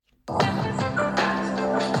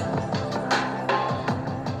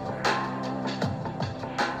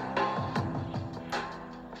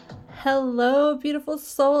Hello, beautiful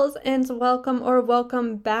souls, and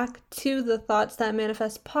welcome back to the Thoughts That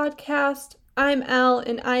Manifest podcast. I'm Elle,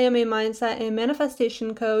 and I am a mindset and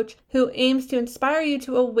manifestation coach who aims to inspire you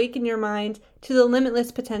to awaken your mind to the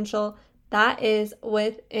limitless potential that is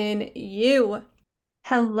within you.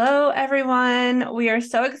 Hello, everyone. We are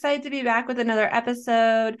so excited to be back with another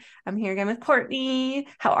episode. I'm here again with Courtney.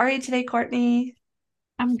 How are you today, Courtney?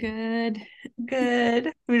 I'm good.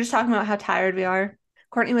 Good. We were just talking about how tired we are.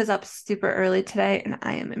 Courtney was up super early today, and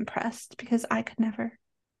I am impressed because I could never.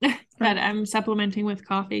 But I'm supplementing with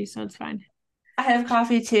coffee, so it's fine. I have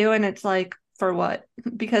coffee too, and it's like, for what?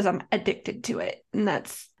 Because I'm addicted to it. And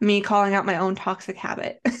that's me calling out my own toxic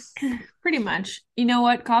habit. Pretty much. You know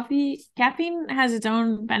what? Caffeine has its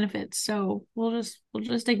own benefits, so we'll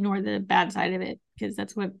just ignore the bad side of it because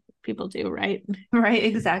that's what people do, right? Right?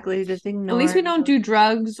 Exactly. Just At least ignore. we don't do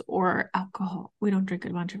drugs or alcohol. We don't drink a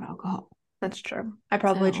bunch of alcohol. That's true. I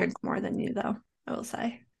probably So, drink more than you, though, I will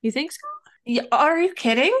say. you think so? Yeah, are you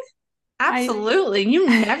kidding? I Absolutely. You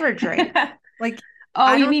never drink. Like, Oh,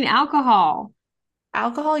 I you don't mean alcohol?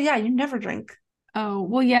 alcohol. Yeah, you never drink. Oh,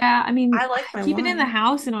 well, yeah. I mean, I like I my keep it in the wine.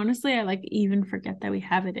 house, and honestly, I like even forget that we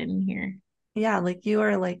have it in here. Yeah, like you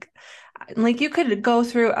are like you could go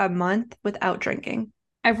through a month without drinking.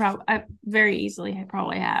 I very easily I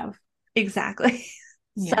probably have. Exactly.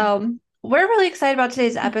 Yeah. So, we're really excited about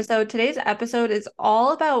today's episode. Today's episode is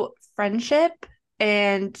all about friendship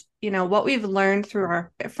and, what we've learned through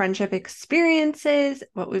our friendship experiences,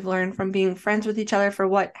 what we've learned from being friends with each other for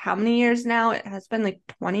how many years now? It has been like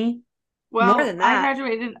 20, more Well, than I that.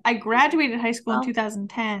 graduated I graduated high school in Well,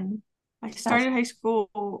 2010. I 2000. started high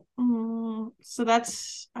school so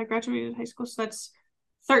that's I graduated high school, so that's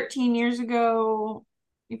 13 years ago.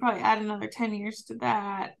 You probably add another 10 years to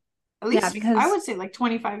that. At Yeah, least I because would say like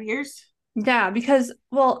 25 years.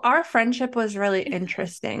 well, our friendship was really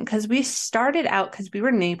interesting because we started out because we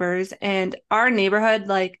were neighbors and our neighborhood,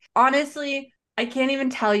 like, honestly, I can't even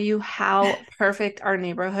tell you how perfect our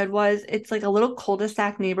neighborhood was. It's like a little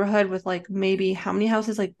cul-de-sac neighborhood with like maybe how many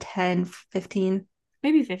houses? Like 10, 15,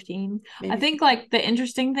 Maybe 15. I maybe think 15. like the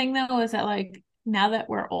interesting thing though is that like now that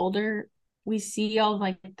we're older, we see all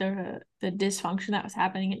like the dysfunction that was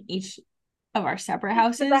happening in each of our separate But the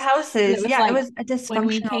houses. And it houses, was yeah, it like was a when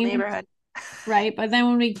we dysfunctional came, neighborhood. right? But then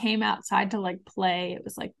when we came outside to like play, it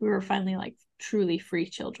was like we were finally like truly free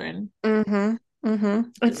children. Mm-hmm. Mm-hmm. It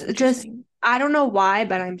was It's just, interesting. I don't know why,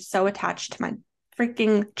 but I'm so attached to my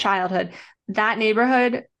freaking childhood. That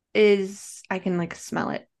neighborhood I can like smell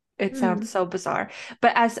it. It sounds Mm, so bizarre.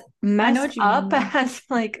 But as I know messed what you up mean. as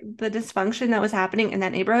like the dysfunction that was happening in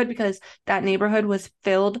that neighborhood, because that neighborhood was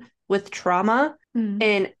filled with trauma Mm.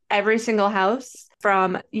 in every single house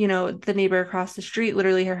from, the neighbor across the street,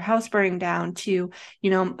 literally her house burning down to,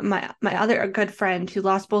 my other good friend who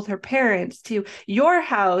lost both her parents to your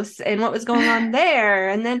house and what was going on there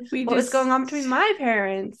and then We what was just going on between my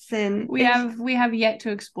parents and we it's have we have yet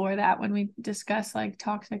to explore that when we discuss like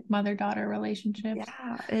toxic mother-daughter relationships.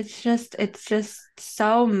 yeah, it's just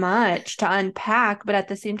so much to unpack, but at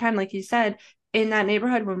the same time, like you said, in that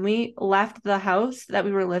neighborhood when we left the house that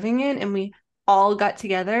we were living in and we all got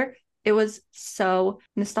together, it was so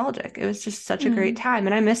nostalgic. It was just such a great Mm. time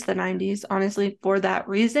and I miss the 90s honestly for that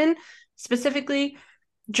reason, specifically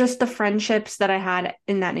just the friendships that I had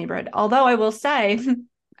in that neighborhood. Although I will say,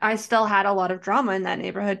 I still had a lot of drama in that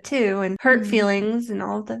neighborhood too, and hurt Mm. feelings and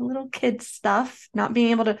all the little kids stuff, not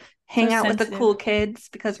being able to So hang out with the sensitive. cool kids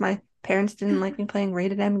because my parents didn't like me playing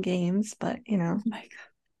rated M games, but Oh my God.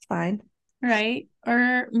 it's fine. Right?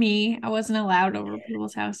 Or me, I wasn't allowed over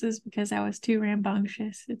people's houses because I was too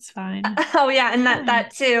rambunctious. It's fine. Oh yeah, and that Fine.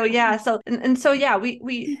 that too. Yeah. So so yeah,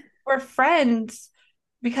 we were friends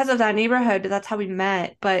because of that neighborhood. That's how we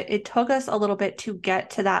met, but it took us a little bit to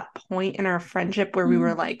get to that point in our friendship where we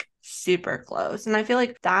were Mm. like super close. And I feel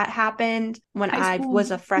like that happened when High I school. was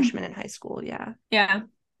a freshman in high school. Yeah. Yeah.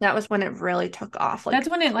 That was when it really took off, That's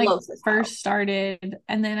like when it like close as hell. first started.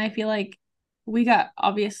 And then I feel like we got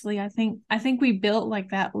obviously I think we built like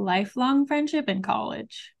that lifelong friendship in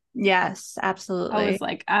college. Yes, I was absolutely.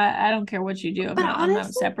 like, I don't care what you do. But I'm not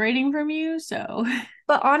honestly, separating from you. So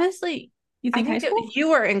but honestly, you I think high think school? you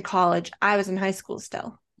were in college. I was in high school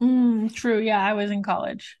still. True. Yeah, I was in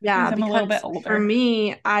college Yeah, because I'm a little bit because for older.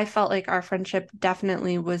 me, I felt like our friendship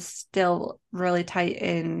definitely was still really tight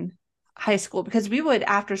in high school because we would,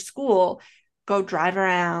 after school, go drive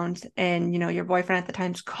around and, your boyfriend at the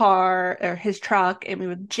time's car or his truck, and we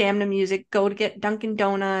would jam to music, go to get Dunkin'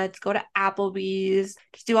 Donuts, go to Applebee's,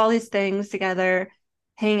 just do all these things together,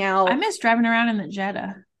 hang I out. miss driving around in the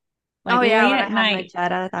Jetta. like yeah, late when I at had my night.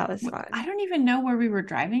 Jetta, that was I fun. don't even know where we were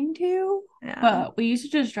driving to, Yeah. but we used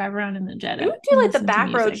to just drive around in the We Jetta would do and like the listen to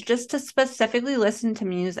back roads music. just to specifically listen to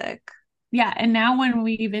music. Yeah, and now when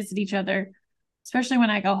we visit each other, especially when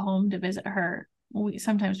I go home to visit her,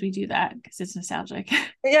 sometimes we do that because it's nostalgic.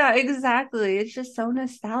 Yeah, exactly. It's just so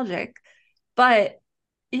nostalgic. But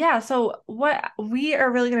yeah, so what we are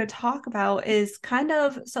really going to talk about is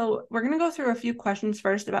so we're going to go through a few questions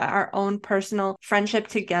first about our own personal friendship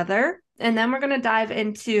together. And then we're going to dive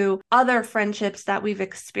into other friendships that we've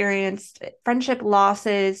experienced, friendship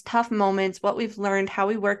losses, tough moments, what we've learned, how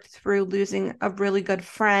we worked through losing a really good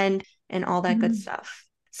friend, and all that good stuff.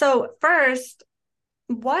 So, first,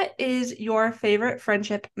 what is your favorite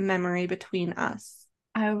friendship memory between us?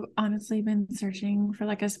 I've honestly been searching for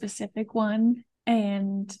like a specific one,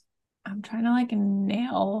 and I'm trying to like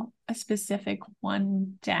nail a specific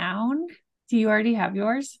one down. Do you already have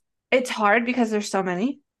yours? It's hard because there's so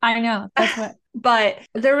many. I know. That's what. But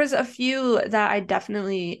there was a few that I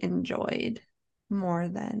definitely enjoyed more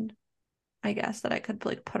than I guess that I could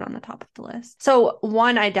like put on the top of the list. So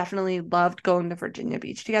one, I definitely loved going to Virginia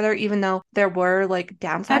Beach together, even though there were like That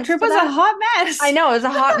downsides trip to was a that. hot I mess. know it was a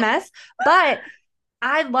hot mess, but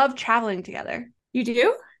I love traveling together. You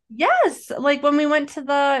do? Yes, like when we went to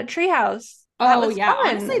the treehouse, that Oh was yeah,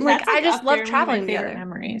 honestly, fun. Like that's I like just up love there, one of my traveling favorite together.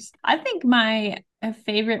 memories. I think my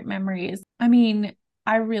favorite memories, I mean,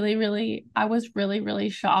 I was really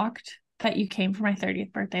shocked that you came for my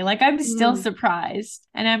 30th birthday. Like I'm still Mm. surprised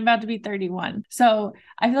and I'm about to be 31. So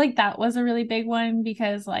I feel like that was a really big one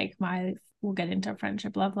because like we'll get into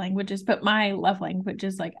friendship love languages, but my love language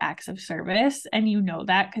is like acts of service. And you know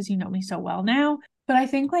that because you know me so well now. But I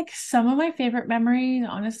think like some of my favorite memories,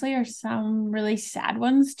 honestly, are some really sad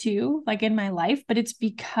ones too, like in my life, but it's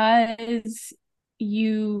because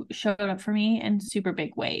you showed up for me in super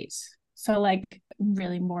big ways. So, like,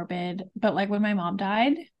 really morbid, but like when my mom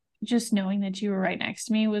died, just knowing that you were right next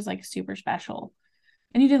to me was like super special.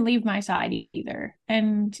 And you didn't leave my side either.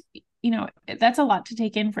 And, that's a lot to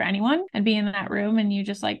take in for anyone and be in that room. And you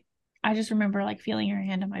just like, I just remember like feeling your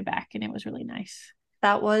hand on my back and it was really nice.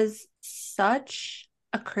 That was such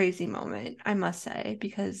a crazy moment, I must say,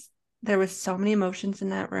 because there was so many emotions in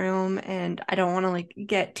that room and I don't want to like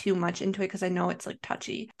get too much into it because I know it's like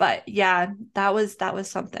touchy. But yeah, that was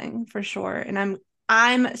something for sure. And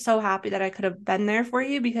I'm so happy that I could have been there for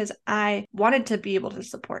you because I wanted to be able to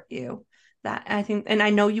support you. That I think, and I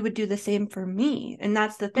know you would do the same for me. And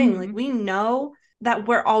that's the thing. Like we know that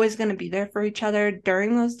we're always going to be there for each other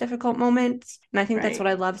during those difficult moments. And I think that's Right.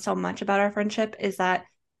 what I love so much about our friendship is that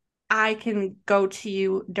I can go to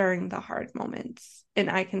you during the hard moments and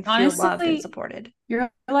I can feel loved and Honestly, supported. you're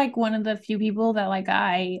like one of the few people that like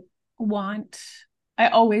want I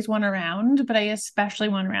always want around, but I especially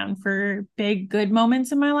want around for big good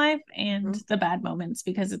moments in my life and Mhm. the bad moments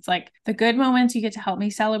because it's like the good moments you get to help me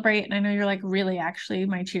celebrate and I know you're like really actually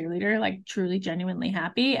my cheerleader, like truly genuinely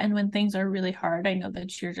happy. And when things are really hard, I know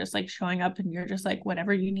that you're just like showing up and you're just like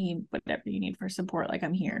whatever you need for support, like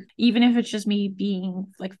I'm here. Even if it's just me being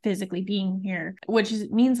like physically being here,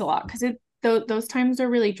 means a lot because those times are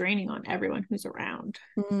really draining on everyone who's around.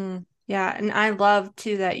 Yeah, and I love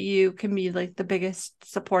too that you can be like the biggest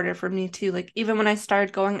supporter for me too. Like even when I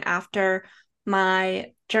started going after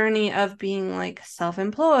my journey of being like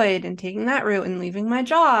self-employed and taking that route and leaving my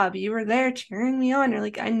job, you were there cheering me on. You're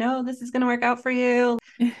like, I know this is gonna work out for you.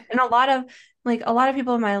 And a lot of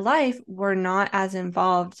people in my life were not as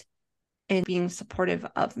involved in being supportive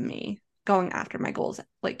of me going after my goals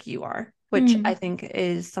like you are, which I Mm. think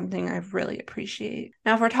is something I really appreciate.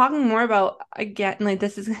 Now, if we're talking more about, again, like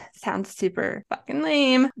this is sounds super fucking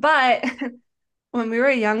lame, but when we were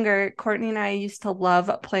younger, Courtney and I used to love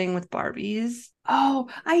playing with Barbies. Oh,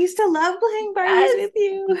 I used to love playing Barbies Yes, with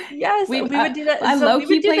you. yes, we would do that. I So low we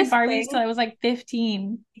would key do played this Barbies till thing. I was like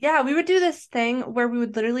 15. Yeah, we would do this thing where we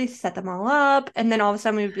would literally set them all up, and then all of a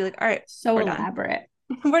sudden we would be like, all right, So we're done. elaborate.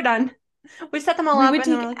 We're done. We set them all We up, would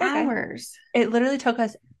and then we're take like, okay. hours It literally took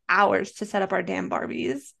us hours to set up our damn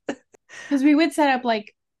Barbies. because we would set up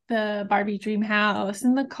like the Barbie dream house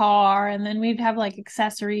and the car, and then we'd have like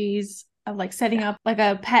accessories of like setting Yeah. up like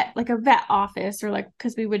a pet, like a vet office, or like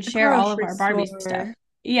because we would The share all of grocery our Barbie stuff. store.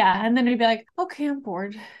 Yeah, and then we'd be like, okay, I'm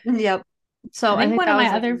bored. Yep. I So I think think one that of was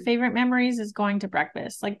my like, other favorite memories is going to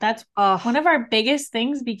breakfast. Like that's one oh, of our biggest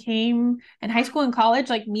things became in high school and college,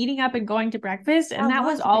 like meeting up and going to breakfast. I And that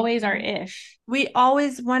was loved always our baking. ish. We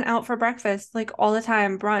always went out for breakfast, like all the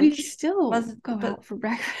time, We brunch. still Was go but out for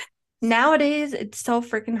breakfast. nowadays it's so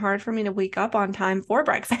freaking hard for me to wake up on time for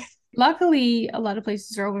breakfast. Luckily, a lot of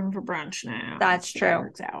places are open for brunch now, That's so that true.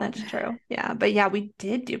 works out. That's true. Yeah. But yeah, we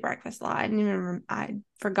did do breakfast a lot. I didn't even, I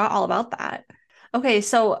forgot all about that. Okay.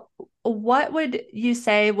 So what would you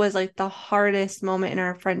say was like the hardest moment in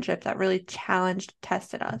our friendship that really challenged,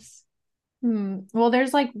 tested us? Well,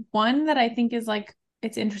 there's like one that I think is like,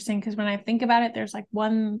 it's interesting because when I think about it, there's like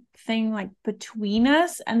one thing like between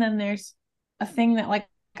us, and then there's a thing that like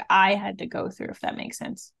I had to go through, if that makes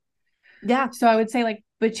sense. Yeah. So I would say like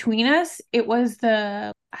between us, it was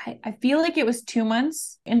I feel like it was 2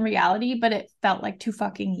 months in reality, but it felt like 2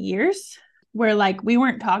 fucking years where like we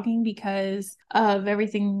weren't talking because of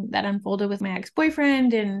everything that unfolded with my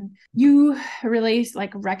ex-boyfriend, and you really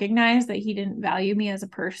like recognized that he didn't value me as a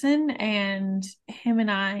person, and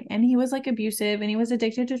he was like abusive, and he was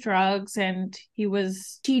addicted to drugs, and he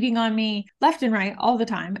was cheating on me left and right all the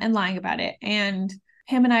time and lying about it. And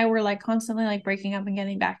him and I were like constantly like breaking up and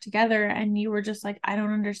getting back together. And you were just like, I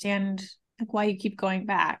don't understand like why you keep going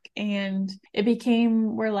back. And it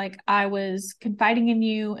became where like I was confiding in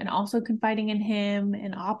you and also confiding in him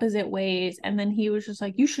in opposite ways. And then he was just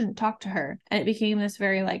like, you shouldn't talk to her. And it became this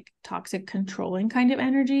very like toxic, controlling kind of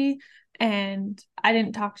energy. And I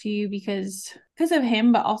didn't talk to you because of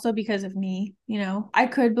him, but also because of me. You know, I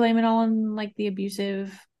could blame it all on like the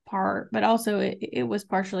abusive part, but also it was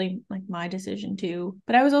partially like my decision too.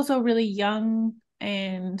 But I was also really young,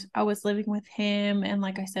 and I was living with him, and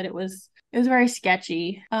like I said, it was very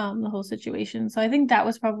sketchy, the whole situation. So I think that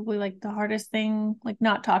was probably like the hardest thing, like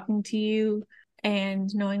not talking to you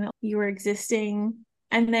and knowing that you were existing.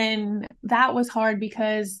 And then that was hard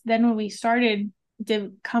because then when we started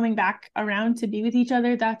coming back around to be with each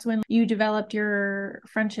other, that's when you developed your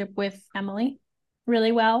friendship with Emily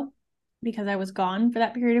really well, because I was gone for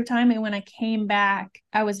that period of time. And when I came back,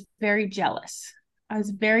 I was very jealous. I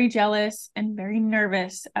was very jealous and very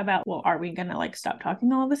nervous about, well, are we going to like stop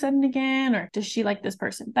talking all of a sudden again? Or does she like this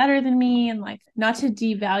person better than me? And like, not to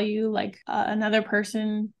devalue like another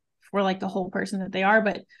person for like the whole person that they are,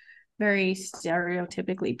 but very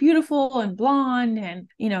stereotypically beautiful and blonde, and,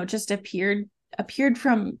 just appeared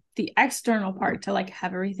from the external part to like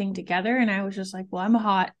have everything together. And I was just like, well, I'm a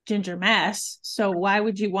hot ginger mess, so why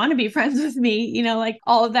would you want to be friends with me? Like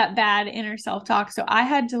all of that bad inner self-talk. So I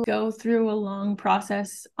had to go through a long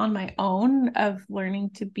process on my own of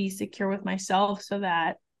learning to be secure with myself, so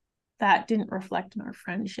that that didn't reflect in our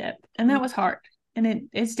friendship. And that was hard. And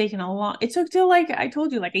it's taken a long, it took till like I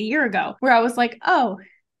told you, like a year ago, where I was like, oh,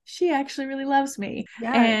 she actually really loves me.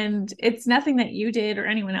 Yeah. And it's nothing that you did or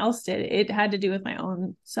anyone else did. It had to do with my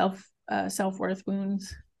own self-worth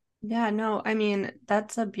wounds. Yeah, no, I mean,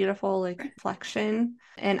 that's a beautiful like reflection.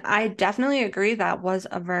 And I definitely agree that was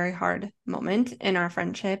a very hard moment in our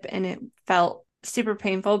friendship. And it felt super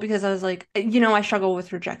painful because I was like, I struggle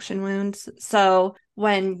with rejection wounds. So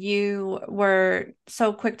when you were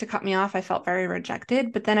so quick to cut me off, I felt very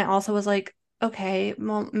rejected. But then I also was like, okay,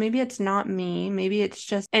 well, maybe it's not me. Maybe it's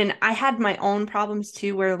just, and I had my own problems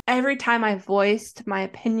too, where every time I voiced my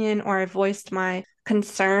opinion or I voiced my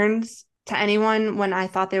concerns to anyone when I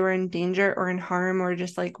thought they were in danger or in harm or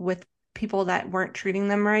just like with people that weren't treating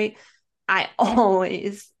them right, I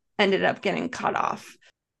always ended up getting cut off.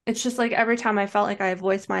 It's just like every time I felt like I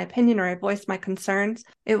voiced my opinion or I voiced my concerns,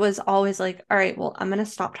 it was always like, all right, well, I'm going to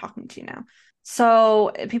stop talking to you now.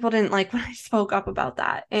 So people didn't like when I spoke up about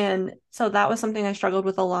that. And so that was something I struggled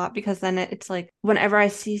with a lot because then it's like whenever I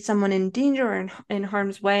see someone in danger or in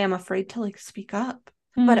harm's way, I'm afraid to like speak up.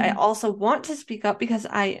 But I also want to speak up because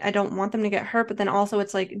I don't want them to get hurt. But then also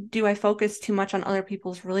it's like, do I focus too much on other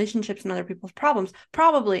people's relationships and other people's problems?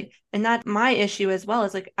 Probably. And that's my issue as well,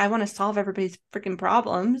 is like, I want to solve everybody's freaking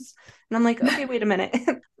problems. And I'm like, okay, wait a minute.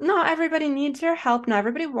 Not everybody needs your help. Not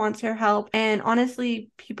everybody wants your help. And honestly,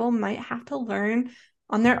 people might have to learn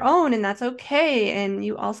on their own, and that's okay. And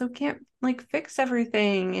you also can't like fix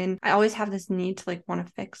everything. And I always have this need to like want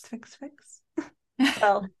to fix.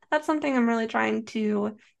 So that's something I'm really trying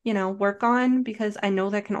to, work on because I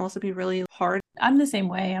know that can also be really hard. I'm the same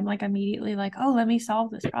way. I'm like immediately like, oh, let me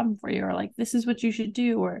solve this problem for you. Or like, this is what you should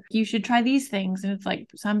do. Or you should try these things. And it's like,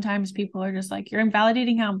 sometimes people are just like, you're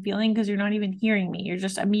invalidating how I'm feeling because you're not even hearing me. You're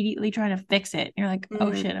just immediately trying to fix it. And you're like,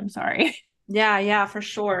 oh shit, I'm sorry. Yeah, for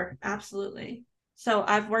sure. Absolutely. So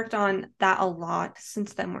I've worked on that a lot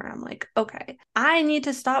since then, where I'm like, okay, I need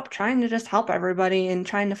to stop trying to just help everybody and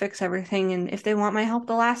trying to fix everything. And if they want my help,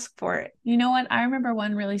 they'll ask for it. You know what? I remember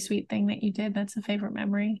one really sweet thing that you did that's a favorite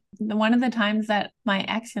memory. One of the times that my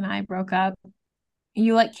ex and I broke up,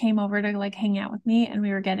 you like came over to like hang out with me, and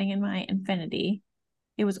we were getting in my Infinity.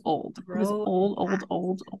 It was old. It was Bro,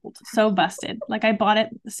 old. So busted. Like I bought it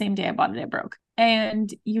the same day I bought it, it broke.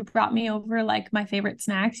 And you brought me over like my favorite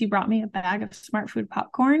snacks. You brought me a bag of Smart Food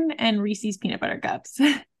popcorn and Reese's peanut butter cups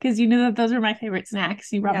because you knew that those were my favorite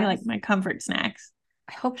snacks. You brought me like my comfort snacks.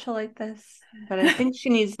 I hope she'll like this, but I think she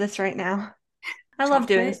needs this right now. I love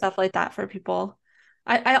doing Chocolate. stuff like that for people.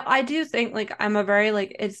 I do think like I'm a very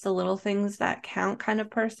like it's the little things that count kind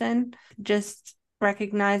of person. Just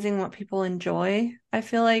recognizing what people enjoy, I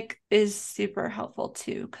feel like is super helpful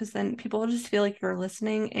too, because then people will just feel like you're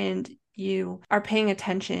listening and you are paying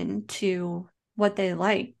attention to what they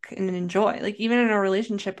like and enjoy. Like even in a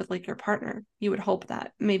relationship with like your partner, you would hope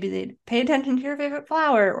that maybe they'd pay attention to your favorite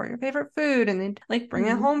flower or your favorite food and they'd like bring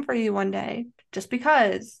it home for you one day just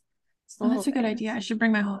because. Oh, that's a good idea. I should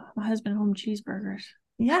bring my husband home cheeseburgers.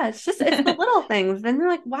 Yeah, it's the little things. Then they're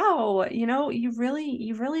like, wow, you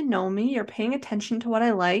really know me. You're paying attention to what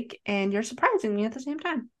I like and you're surprising me at the same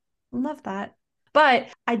time. Love that. But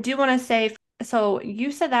I do want to say, so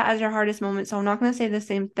you said that as your hardest moment, so I'm not going to say the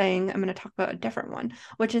same thing. I'm going to talk about a different one,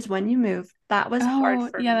 which is when you move. That was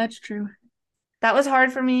hard for yeah, me. that's true. That was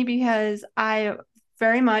hard for me because I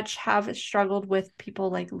very much have struggled with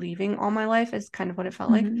people like leaving all my life is kind of what it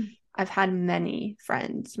felt like. I've had many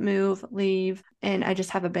friends move, leave, and I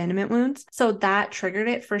just have abandonment wounds. So that triggered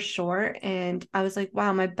it for sure. And I was like,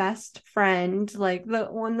 wow, my best friend, like the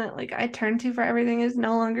one that like I turn to for everything is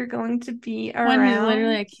no longer going to be around. One who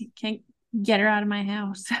literally I can't get her out of my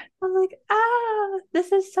house. I'm like,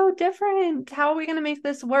 this is so different. How are we going to make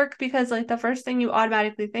this work? Because like the first thing you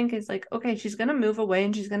automatically think is like, okay, she's going to move away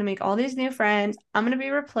and she's going to make all these new friends. I'm going to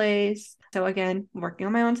be replaced. So again, working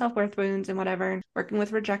on my own self-worth wounds and whatever, working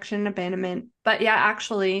with rejection and abandonment. But yeah,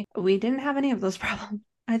 actually, we didn't have any of those problems.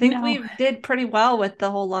 I think we did pretty well with the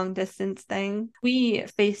whole long distance thing. We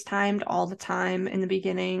FaceTimed all the time in the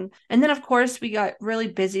beginning. And then, of course, we got really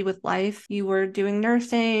busy with life. You were doing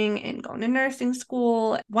nursing and going to nursing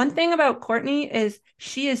school. One thing about Courtney is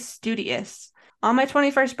she is studious. On my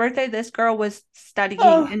 21st birthday, this girl was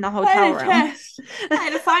studying in the hotel room. I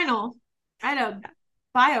had a final. I had a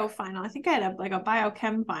bio final. I think I had a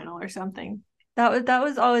biochem final or something. That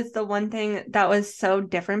was always the one thing that was so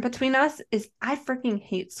different between us is I freaking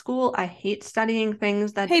hate school. I hate studying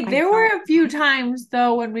things that there were a few times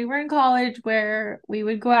though when we were in college where we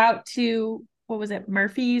would go out to what was it,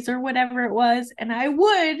 Murphy's or whatever it was, and I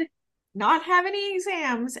would not have any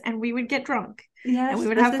exams and we would get drunk. Yes, and we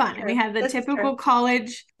would have fun. And we had the typical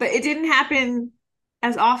college, but it didn't happen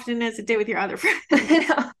as often as it did with your other friends.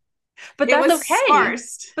 But that's okay.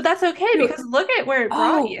 Sparse. But that's okay because look at where it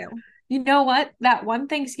brought you. You know what? That one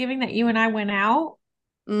Thanksgiving that you and I went out,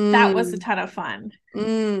 that was a ton of fun.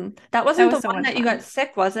 That wasn't the one that you got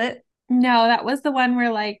sick, was it? No, that was the one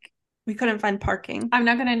where like we couldn't find parking. I'm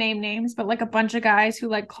not gonna name names, but like a bunch of guys who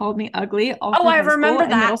like called me ugly all I remember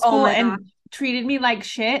that. middle school and treated me like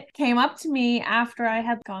shit came up to me after I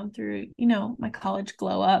had gone through, my college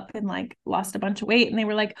glow up and like lost a bunch of weight, and they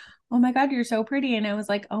were like, oh my God, you're so pretty. And I was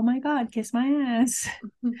like, oh my God, kiss my ass.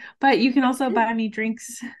 But you can also buy me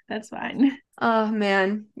drinks. That's fine. Oh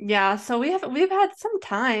man. Yeah. So we've had some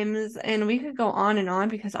times and we could go on and on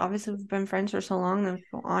because obviously we've been friends for so long that we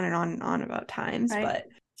could go on and on and on about times. Right. But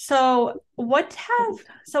so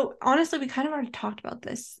honestly, we kind of already talked about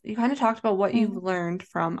this. You kind of talked about what you've learned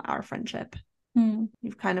from our friendship.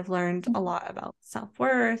 You've kind of learned a lot about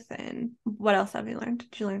self-worth, and what else have you learned?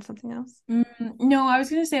 Did you learn something else? No, I was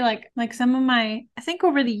gonna say like some of I think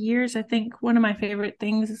over the years, I think one of my favorite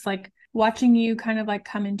things is like watching you kind of like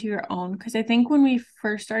come into your own, because I think when we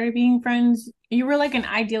first started being friends, you were like an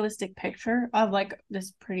idealistic picture of like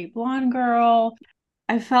this pretty blonde girl.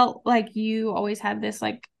 I felt like you always had this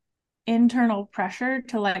like internal pressure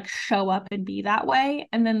to like show up and be that way,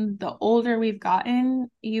 and then the older we've gotten,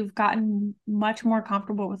 you've gotten much more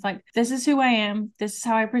comfortable with like, this is who I am, this is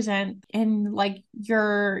how I present, and like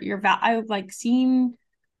I've like seen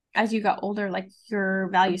as you got older, like your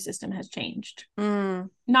value system has changed.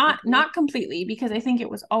 Not completely, because I think it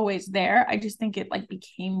was always there. I just think it like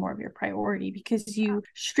became more of your priority because you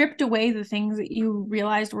stripped away the things that you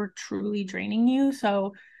realized were truly draining you.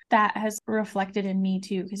 So that has reflected in me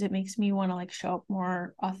too, because it makes me want to like show up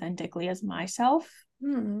more authentically as myself.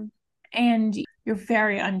 And you're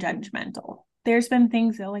very unjudgmental. There's been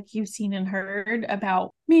things that like you've seen and heard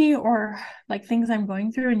about me or like things I'm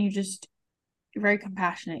going through, and you're very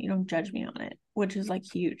compassionate. You don't judge me on it, which is like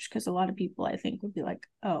huge, because a lot of people I think would be like,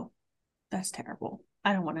 oh, that's terrible,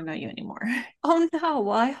 I don't want to know you anymore. Oh no,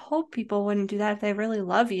 well, I hope people wouldn't do that if they really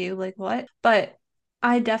love you. Like what? But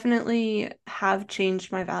I definitely have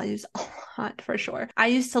changed my values a lot, for sure. I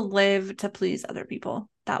used to live to please other people.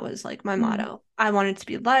 That was like my motto. I wanted to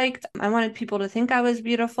be liked. I wanted people to think I was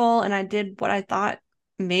beautiful, and I did what I thought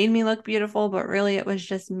made me look beautiful, but really it was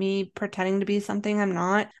just me pretending to be something I'm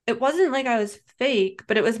not. It wasn't like I was fake,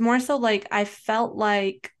 but it was more so like I felt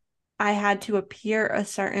like I had to appear a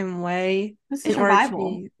certain way in order to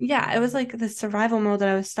be, yeah, it was like the survival mode that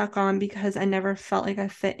I was stuck on because I never felt like I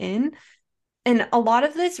fit in. And a lot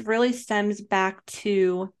of this really stems back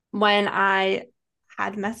to when I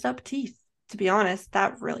had messed up teeth. To be honest,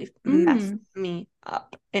 that really messed me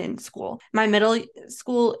up in school. My middle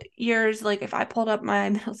school years, like if I pulled up my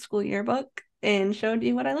middle school yearbook and showed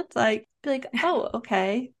you what I looked like, be like, oh,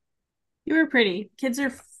 okay. You were pretty. Kids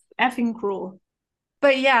are effing cruel.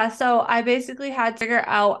 But yeah, so I basically had to figure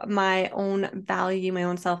out my own value, my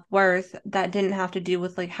own self-worth that didn't have to do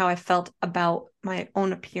with like how I felt about my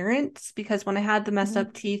own appearance. Because when I had the messed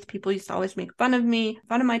up teeth, people used to always make fun of me,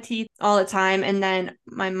 fun of my teeth all the time. And then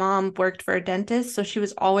my mom worked for a dentist, so she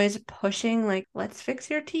was always pushing like, let's fix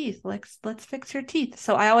your teeth. Let's fix your teeth.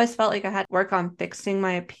 So I always felt like I had to work on fixing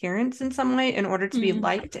my appearance in some way in order to be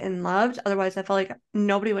liked and loved. Otherwise, I felt like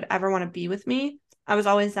nobody would ever want to be with me. I was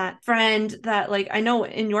always that friend that, like, I know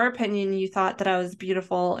in your opinion, you thought that I was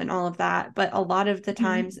beautiful and all of that, but a lot of the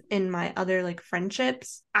times in my other like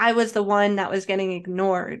friendships, I was the one that was getting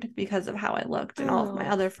ignored because of how I looked, and all of my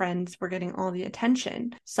other friends were getting all the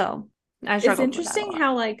attention. So I struggled with that a lot. It's interesting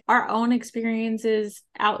how like our own experiences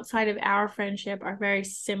outside of our friendship are very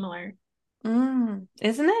similar. Isn't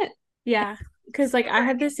it? Yeah. Because like I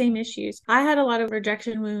had the same issues. I had a lot of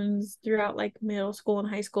rejection wounds throughout like middle school and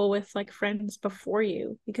high school with like friends before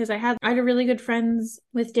you, because I had really good friends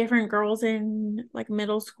with different girls in like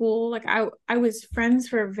middle school. Like I was friends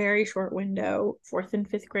for a very short window, 4th and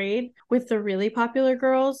 5th grade, with the really popular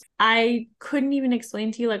girls. I couldn't even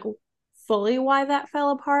explain to you like fully why that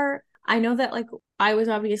fell apart. I know that like I was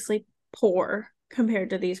obviously poor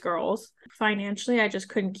compared to these girls. Financially, I just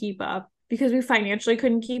couldn't keep up. Because we financially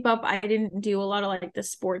couldn't keep up, I didn't do a lot of like the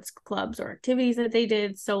sports clubs or activities that they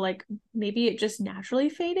did. So like maybe it just naturally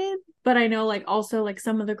faded. But I know like also like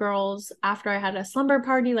some of the girls after I had a slumber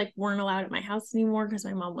party like weren't allowed at my house anymore because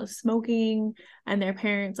my mom was smoking, and their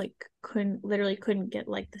parents like couldn't get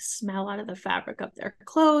like the smell out of the fabric of their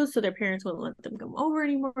clothes. So their parents wouldn't let them come over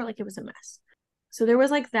anymore. Like it was a mess. So there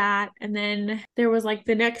was like that. And then there was like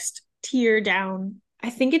the next tier down. I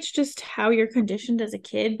think it's just how you're conditioned as a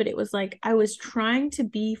kid, but it was like I was trying to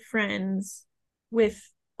be friends with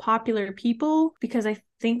popular people because I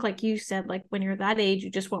think like you said, like when you're that age, you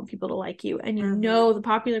just want people to like you, and you know the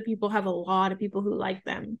popular people have a lot of people who like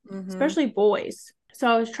them, especially boys. So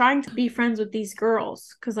I was trying to be friends with these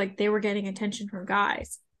girls because like they were getting attention from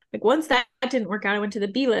guys. Like once that didn't work out, I went to the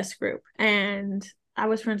B-list group and I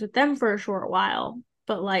was friends with them for a short while,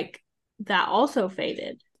 but like that also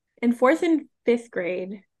faded. In 4th and 5th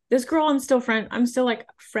grade, this girl I'm still like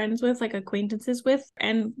friends with, like acquaintances with,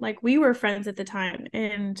 and like we were friends at the time,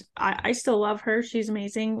 and I still love her. She's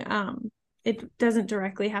amazing. It doesn't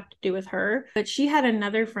directly have to do with her, but she had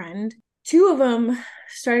another friend. Two of them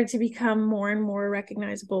started to become more and more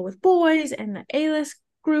recognizable with boys and the A-list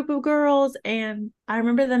group of girls, and I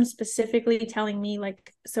remember them specifically telling me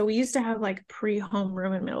like, so we used to have like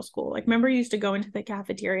pre-homeroom in middle school. Like remember you used to go into the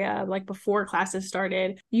cafeteria like before classes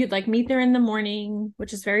started, you'd like meet there in the morning,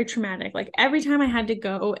 which is very traumatic. Like every time I had to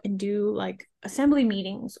go and do like assembly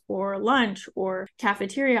meetings or lunch or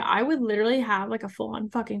cafeteria, I would literally have like a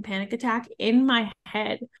full-on fucking panic attack in my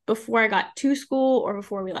head before I got to school or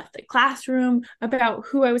before we left the classroom about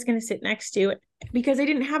who I was going to sit next to, because I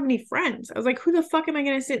didn't have any friends. I was like, who the fuck am I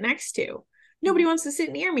going to sit next to? Nobody wants to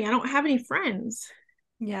sit near me. I don't have any friends.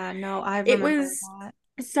 Yeah, no, I remember it was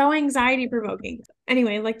so anxiety provoking.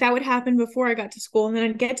 Anyway, like that would happen before I got to school, and then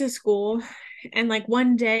I'd get to school, and like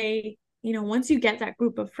one day, you know, once you get that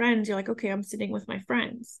group of friends, you're like, okay, I'm sitting with my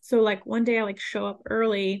friends. So like one day I like show up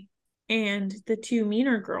early, and the two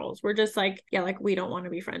meaner girls were just like, yeah, like we don't want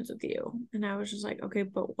to be friends with you. And I was just like, okay,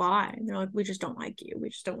 but why? And they're like, we just don't like you. We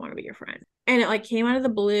just don't want to be your friend. And it like came out of the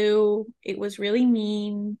blue. It was really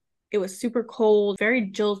mean. It was super cold, very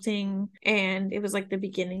jolting, and it was like the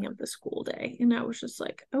beginning of the school day. And I was just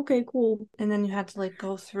like, okay, cool. And then you had to like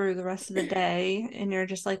go through the rest of the day, and you're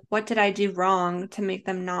just like, what did I do wrong to make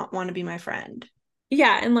them not want to be my friend?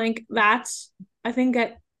 Yeah, and like that's, I think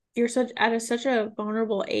that you're such a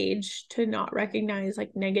vulnerable age to not recognize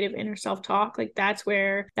like negative inner self-talk. Like that's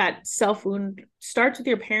where that self-wound starts with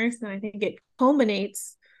your parents, and I think it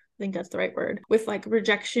culminates, I think that's the right word, with like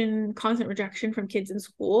rejection, constant rejection from kids in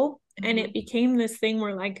school. And it became this thing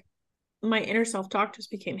where like my inner self-talk just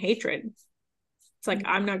became hatred. It's like,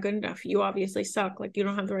 I'm not good enough. You obviously suck. Like, you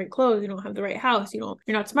don't have the right clothes. You don't have the right house. You're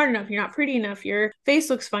not smart enough. You're not pretty enough. Your face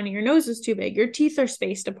looks funny. Your nose is too big. Your teeth are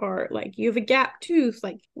spaced apart. Like, you have a gap tooth.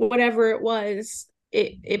 Like, whatever it was,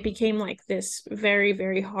 it became like this very,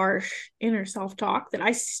 very harsh inner self-talk that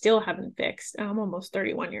I still haven't fixed. I'm almost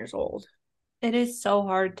 31 years old. It is so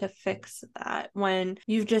hard to fix that when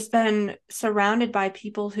you've just been surrounded by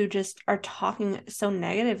people who just are talking so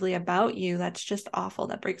negatively about you. That's just awful.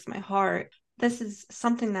 That breaks my heart. This is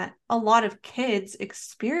something that a lot of kids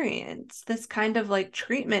experience, this kind of like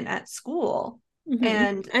treatment at school.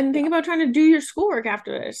 And think about trying to do your schoolwork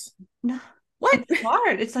after this. No. What? It's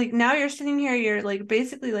hard. It's like now you're sitting here, you're like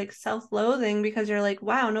basically like self-loathing because you're like,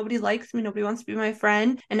 wow, nobody likes me, nobody wants to be my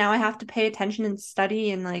friend, and now I have to pay attention and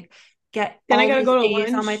study and like get then all I gotta these go to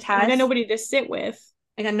A's lunch. on my test. I got nobody to sit with.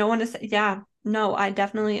 I got no one to say. Yeah, no, I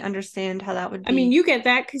definitely understand how that would be. I mean, you get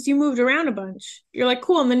that because you moved around a bunch. You're like,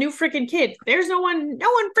 cool, I'm the new freaking kid. There's no one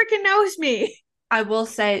freaking knows me. I will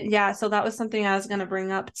say, yeah, so that was something I was going to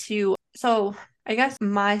bring up too. So I guess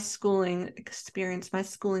my schooling experience, my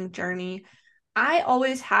schooling journey, I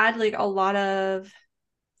always had like I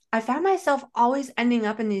found myself always ending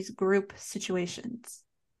up in these group situations.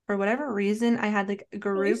 For whatever reason, I had like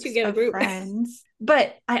groups of friends,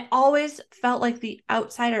 but I always felt like the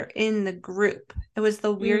outsider in the group. It was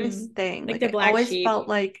the weirdest thing. Like the black I always sheep. felt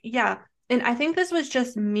like, yeah. And I think this was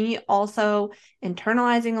just me also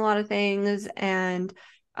internalizing a lot of things and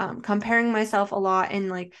comparing myself a lot. And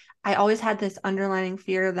like, I always had this underlying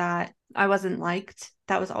fear that I wasn't liked.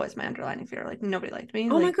 That was always my underlying fear. Like nobody liked me.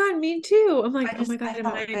 Oh like, my God, me too. I'm like, oh my God, am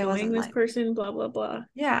I like annoying this person? Blah, blah, blah.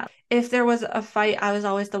 Yeah. If there was a fight, I was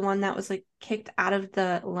always the one that was like kicked out of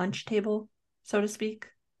the lunch table, so to speak.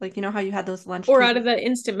 Like, you know how you had those lunch or out of the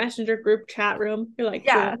instant messenger group chat room. You're like,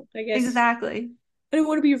 yeah, cool, I guess. Exactly. I don't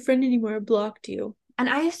want to be your friend anymore. I blocked you. And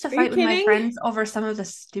I used to fight with my friends over some of the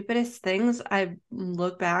stupidest things. I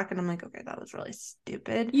look back and I'm like, okay, that was really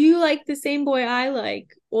stupid. You like the same boy I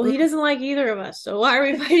like. Well, he doesn't like either of us. So why are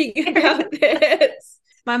we fighting about this?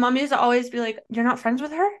 My mom used to always be like, you're not friends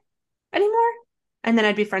with her anymore? And then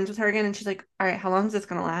I'd be friends with her again. And she's like, all right, how long is this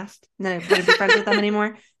going to last? And then I wouldn't be friends with them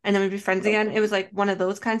anymore. And then we'd be friends again. It was like one of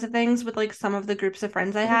those kinds of things with like some of the groups of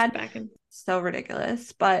friends I had. So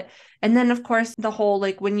ridiculous. And then of course the whole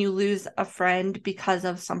like when you lose a friend because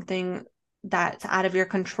of something that's out of your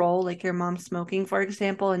control, like your mom smoking, for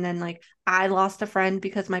example. And then like I lost a friend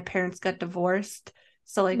because my parents got divorced.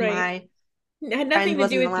 So like it had nothing to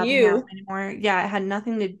do with you anymore. Yeah, it had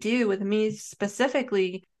nothing to do with me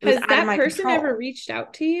specifically. Has that person ever reached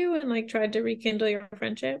out to you and like tried to rekindle your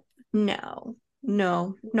friendship? No,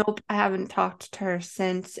 nope. I haven't talked to her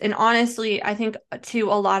since. And honestly, I think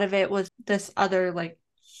too, a lot of it was this other like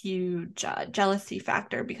huge jealousy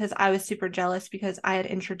factor because I was super jealous because I had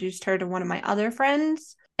introduced her to one of my other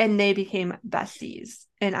friends and they became besties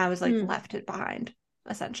and I was like left behind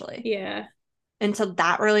essentially. Yeah. And so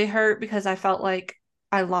that really hurt because I felt like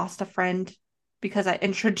I lost a friend because I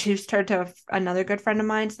introduced her to another good friend of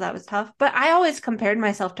mine. So that was tough. But I always compared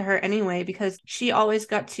myself to her anyway because she always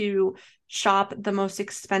got to shop the most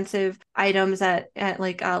expensive items at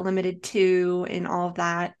like Limited 2 and all of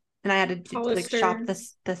that. And I had to like shop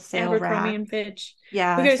the sale Abercrombie rack. And Fitch.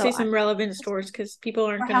 Yeah. We gotta say some relevant stores because people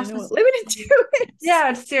aren't gonna know what Limited 2 is.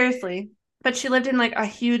 Yeah, seriously. But she lived in like a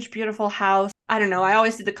huge, beautiful house. I don't know. I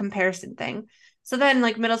always did the comparison thing. So then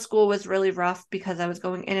like middle school was really rough because I was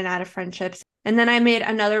going in and out of friendships. And then I made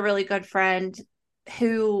another really good friend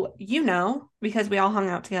who, because we all hung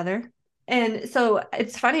out together. And so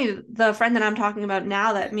it's funny, the friend that I'm talking about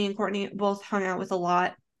now that me and Courtney both hung out with a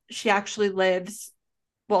lot, she actually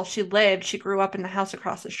she grew up in the house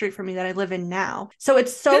across the street from me that I live in now. So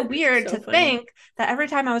it's so weird to think that every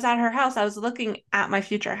time I was at her house, I was looking at my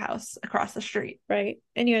future house across the street. Right.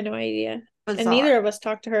 And you had no idea. Bizarre. And neither of us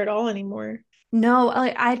talk to her at all anymore. No,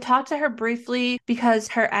 like I talked to her briefly because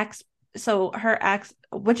this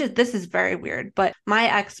is very weird, but my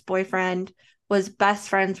ex-boyfriend was best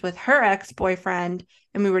friends with her ex-boyfriend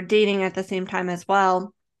and we were dating at the same time as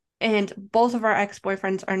well. And both of our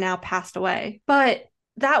ex-boyfriends are now passed away. But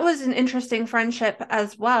that was an interesting friendship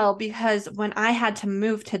as well because when I had to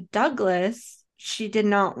move to Douglas, she did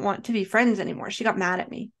not want to be friends anymore. She got mad at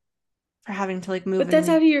me for having to like move. But that's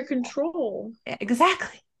out of your control.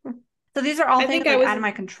 Exactly. So these are all things like out of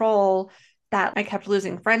my control that I kept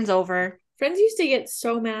losing friends over. Friends used to get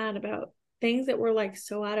so mad about things that were like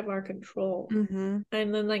so out of our control. Mm-hmm.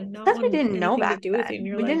 And then like not we didn't know back then.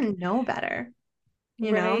 We didn't know better.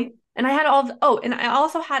 You know? And I had and I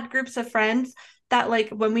also had groups of friends that like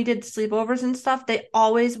when we did sleepovers and stuff, they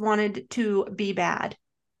always wanted to be bad.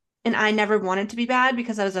 And I never wanted to be bad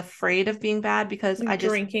because I was afraid of being bad because Like I just,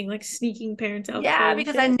 drinking, like sneaking parents' alcohol yeah, and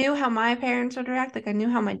because I shit. knew how my parents would react. Like I knew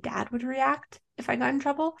how my dad would react if I got in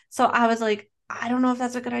trouble. So I was like, I don't know if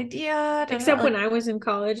that's a good idea. Except Like, when I was in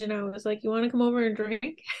college and I was like, you want to come over and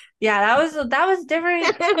drink? yeah, that was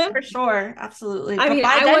different for sure. Absolutely. I But mean,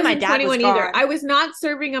 by I then my wasn't dad was 21 either. gone. I was not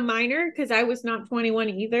serving a minor because I was not 21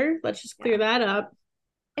 either. Let's just clear Yeah. that up.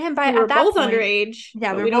 And by We were at that both point, underage,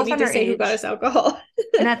 yeah, we but were we don't both need to say who got underage. us alcohol.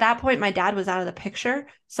 And at that point, my dad was out of the picture.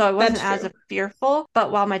 So I wasn't That's as true. fearful.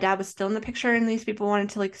 But while my dad was still in the picture and these people wanted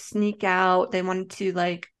to like sneak out, they wanted to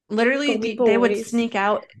like Go literally, meet they would boys. sneak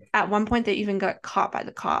out. At one point, they even got caught by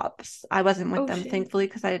the cops. I wasn't with Oh them, shit. thankfully,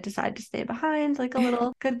 because I decided to stay behind like a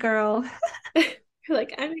little good girl. You're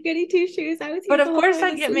like, I'm a goody two shoes. I was But here of the whole course, time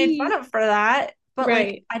I get made fun asleep. of for that. But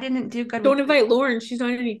like, Right. I didn't do good with Don't invite Lauren. She's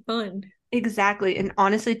not any fun. exactly. And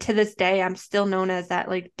honestly, to this day, I'm still known as that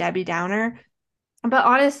like Debbie Downer. But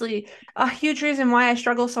honestly, a huge reason why I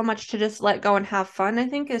struggle so much to just let go and have fun, I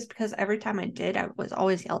think, is because every time I did, I was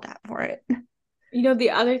always yelled at for it. You know, the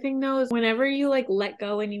other thing though is whenever you like let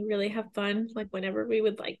go and you really have fun, like whenever we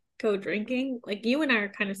would like go drinking, like you and I are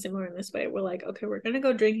kind of similar in this way. We're like, okay, we're gonna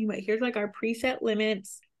go drinking, but here's like our preset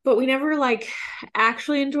limits. But we never like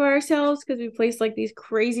actually enjoy ourselves because we place like these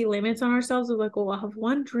crazy limits on ourselves of like, well, I'll have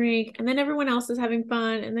one drink and then everyone else is having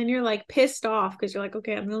fun. And then you're like pissed off because you're like,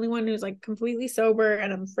 okay, I'm the only one who's like completely sober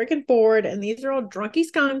and I'm freaking bored. And these are all drunky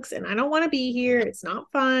skunks and I don't want to be here. It's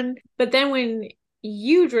not fun. But then when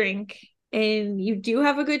you drink and you do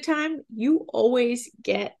have a good time, you always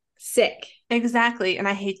get sick. Exactly. And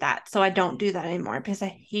I hate that. So I don't do that anymore because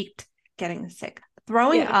I hate getting sick.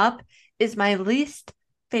 Throwing Yeah. up is my least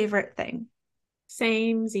favorite thing.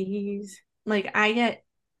 Same Z's. Like, I get,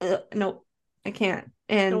 nope, I can't.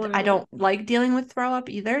 Don't And want to I do it. don't like dealing with throw up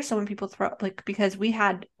either. So when people throw up, like, because we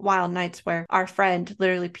had wild nights where our friend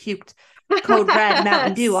literally puked Code Red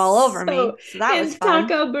Mountain Dew all over So me. So that was it's fun. And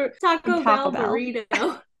Taco Taco Bell Bell.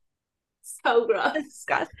 burrito. So gross.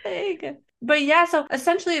 Disgusting. But yeah, so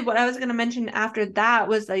essentially what I was going to mention after that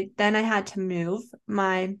was like then I had to move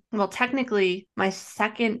my well technically my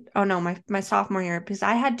second oh no my sophomore year because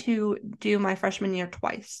I had to do my freshman year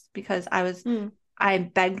twice because I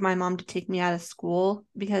begged my mom to take me out of school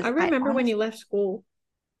because I I remember when you honestly left school.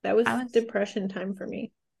 That I was was depression time for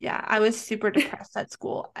me. yeah, I was super depressed at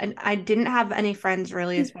school and I didn't have any friends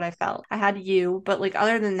really is what I felt. I had you, but like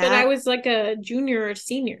other than But I that, was like a junior or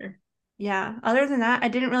senior. yeah, other than that, I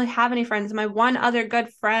didn't really have any friends. My one other good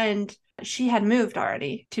friend, she had moved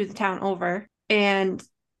already to the town over. And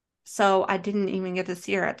so I didn't even get to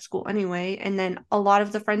see her at school anyway. And then a lot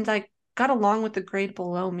of the friends I got along with the grade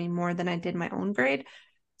below me more than I did my own grade.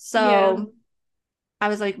 Yeah. So I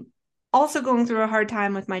was like also going through a hard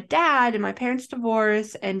time with my dad and my parents'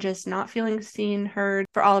 divorce and just not feeling seen, heard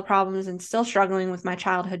for all the problems and still struggling with my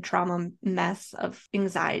childhood trauma mess of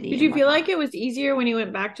anxiety Did and you feel like whatnot. it was easier when you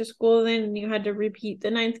went back to school then and you had to repeat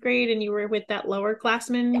the ninth grade and you were with that lower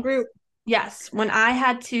classman Yes. group? Yes. When I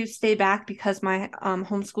had to stay back because my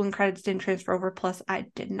homeschooling credits didn't transfer over, plus I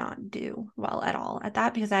did not do well at all at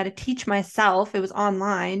that because I had to teach myself. It was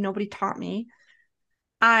online. Nobody taught me.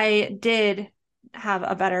 I did have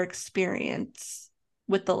a better experience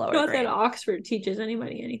with the lower Not that grade. Oxford teaches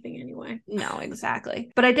anybody anything anyway. No,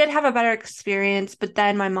 exactly. But I did have a better experience. But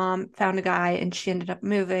then my mom found a guy and she ended up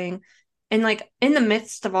moving. And like in the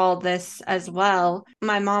midst of all this as well,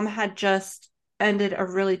 my mom had just ended a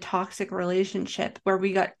really toxic relationship where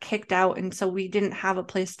we got kicked out. And so we didn't have a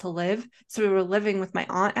place to live. So we were living with my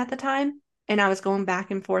aunt at the time. And I was going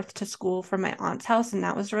back and forth to school from my aunt's house. And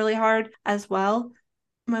that was really hard as well.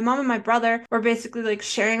 My mom and my brother were basically like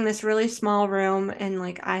sharing this really small room and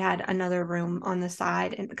like I had another room on the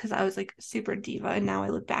side and because I was like super diva and now I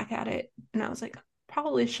look back at it and I was like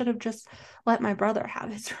probably should have just let my brother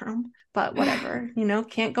have his room but whatever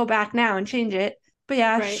can't go back now and change it but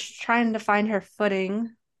yeah Right. trying to find her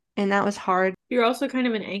footing and that was hard. You're also kind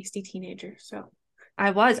of an angsty teenager, so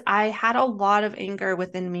I had a lot of anger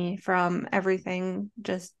within me from everything.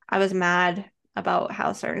 Just I was mad about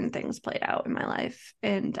how certain things played out in my life.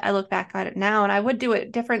 And I look back at it now and I would do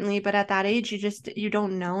it differently, but at that age you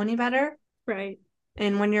don't know any better. right.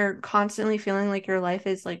 And when you're constantly feeling like your life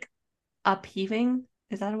is like upheaving,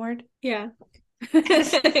 is that a word? Yeah.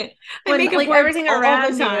 I When make up like words everything all the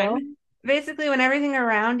around time. you, basically when everything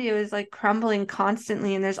around you is like crumbling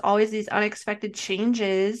constantly and there's always these unexpected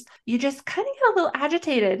changes, you just kind of get a little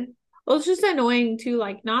agitated. Well, it's just annoying too,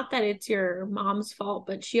 like not that it's your mom's fault,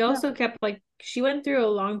 but she also No. kept like she went through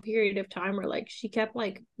a long period of time where like she kept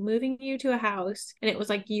like moving you to a house and it was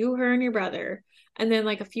like you, her, and your brother. And then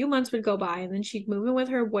like a few months would go by and then she'd move in with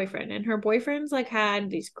her boyfriend. And her boyfriends like had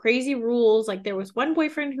these crazy rules. Like there was one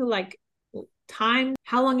boyfriend who like timed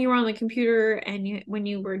how long you were on the computer and when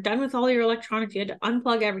you were done with all your electronics, you had to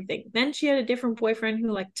unplug everything. Then she had a different boyfriend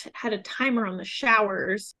who like had a timer on the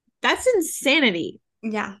showers. That's insanity.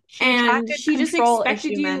 Yeah. She And attracted she just control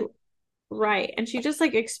expected issue men. you, right, and she just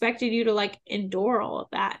like expected you to like endure all of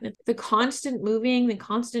that, and the constant moving, the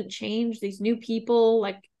constant change, these new people,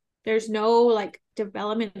 like there's no like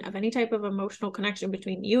development of any type of emotional connection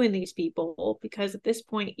between you and these people, because at this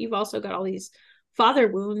point you've also got all these father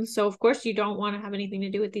wounds, so of course you don't want to have anything to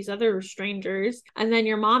do with these other strangers. And then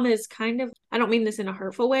your mom is kind of, I don't mean this in a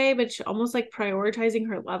hurtful way, but she almost like prioritizing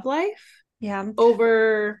her love life Yeah.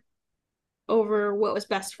 over what was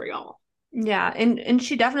best for y'all. Yeah, and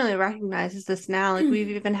she definitely recognizes this now. Like we've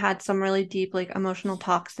even had some really deep like emotional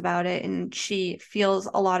talks about it, and she feels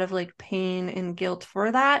a lot of like pain and guilt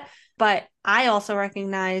for that. But I also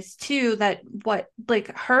recognize too that what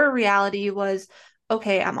like her reality was,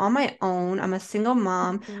 okay, I'm on my own. I'm a single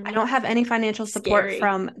mom. I don't have any financial support Scary.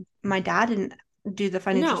 from my dad didn't do the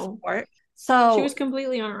financial No, support. she was So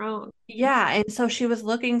completely on her own. yeah, and so she was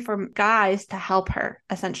looking for guys to help her,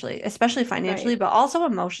 essentially, especially financially, Right. but also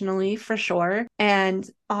emotionally for sure. And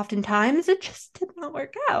oftentimes it just did not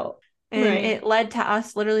work out. And Right. it led to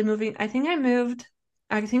us literally moving. I think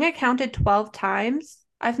I counted 12 times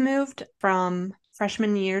I've moved from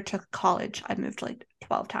freshman year to college. I've moved like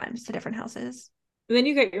 12 times to different houses. And then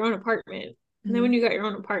you got your own apartment. And then Mhm. when you got your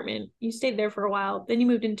own apartment, you stayed there for a while. Then you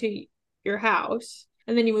moved into your house.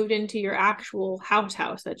 And then you moved into your actual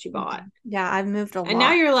house that you bought. Yeah, I've moved a And now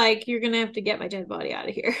lot. you're like, you're gonna have to get my dead body out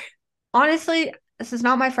of here. Honestly, this is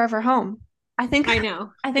not my forever home. I think I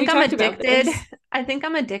know. I We think I'm talked about addicted. this. I think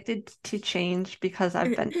I'm addicted to change because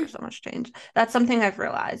I've been through so much change. That's something I've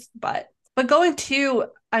realized. But going to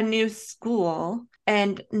a new school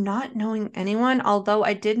and not knowing anyone, although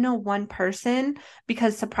I did know one person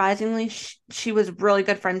because surprisingly she was really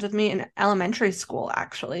good friends with me in elementary school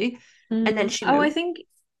actually. And then she Oh, I moved. think,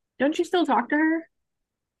 don't you still talk to her?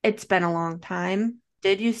 It's been a long time.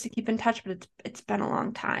 Did used to keep in touch, but it's been a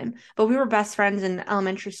long time. But we were best friends in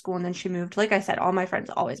elementary school, and then she moved. Like I said, all my friends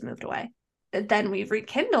always moved away. Then we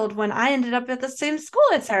rekindled when I ended up at the same school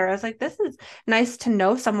as her. I was like, this is nice to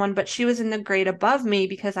know someone, but she was in the grade above me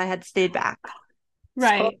because I had stayed back. So of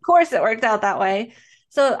Right. course it worked out that way.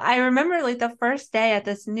 So I remember like the first day at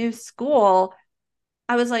this new school,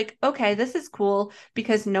 I was like, okay, this is cool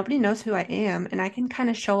because nobody knows who I am and I can kind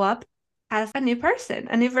of show up as a new person,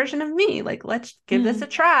 a new version of me. Like, let's give this a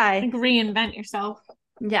try. Like reinvent yourself.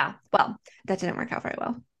 Yeah. Well, that didn't work out very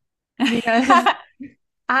well because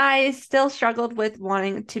I still struggled with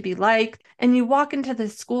wanting to be liked. And you walk into the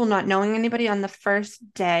school not knowing anybody on the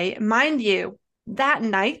first day. Mind you, that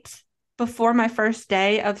night before my first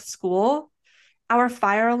day of school, our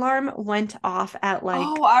fire alarm went off at like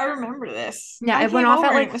Oh, I remember this. yeah, I it went came off at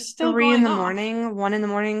over and it like was still 3 in going the off. morning, 1 in the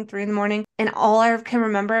morning, 3 in the morning. And all I can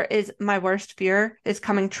remember is my worst fear is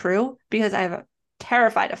coming true because I have a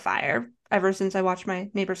terrified of fire ever since I watched my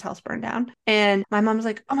neighbor's house burn down. And my mom's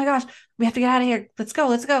like, oh my gosh, we have to get out of here. Let's go,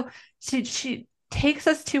 let's go. She takes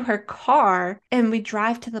us to her car and we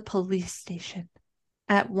drive to the police station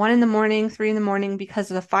at 1 in the morning, 3 in the morning because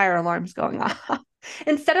the fire alarm's going off.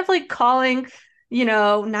 Instead of like calling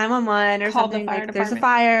 911 or Called the something fire like there's a department.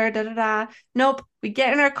 fire, da da da. Nope. We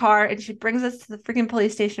get in our car and she brings us to the freaking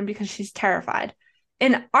police station because she's terrified.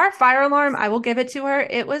 And our fire alarm, I will give it to her.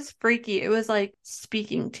 It was freaky. It was like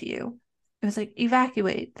speaking to you. It was like,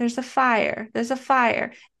 evacuate. There's a fire. There's a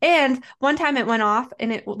fire. And one time it went off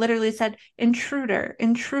and it literally said, intruder,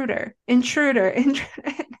 intruder, intruder,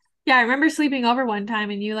 intruder. Yeah, I remember sleeping over one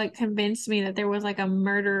time and you like convinced me that there was like a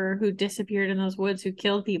murderer who disappeared in those woods who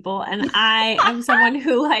killed people. And I am someone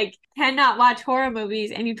who like cannot watch horror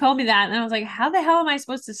movies. And you told me that. And I was like, how the hell am I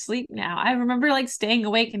supposed to sleep now? I remember like staying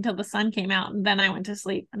awake until the sun came out and then I went to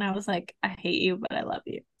sleep. And I was like, I hate you, but I love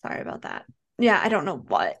you. Sorry about that. Yeah, I don't know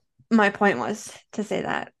what my point was to say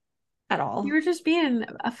that at all. You were just being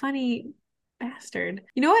a funny bastard.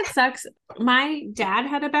 You know what sucks? My dad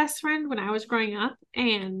had a best friend when I was growing up,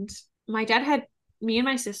 and my dad had me and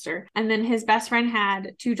my sister, and then his best friend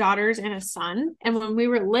had two daughters and a son. And when we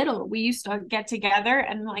were little, we used to get together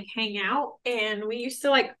and like hang out, and we used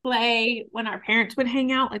to like play when our parents would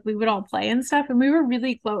hang out, like we would all play and stuff, and we were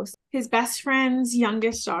really close. His best friend's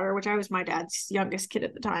youngest daughter, which I was my dad's youngest kid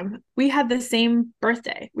at the time, we had the same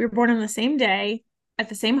birthday. We were born on the same day at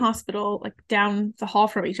the same hospital, like down the hall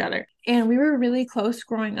from each other. And we were really close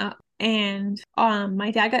growing up. And my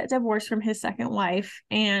dad got divorced from his second wife,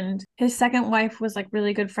 and his second wife was like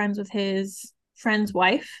really good friends with his friend's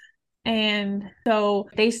wife. And so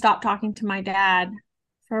they stopped talking to my dad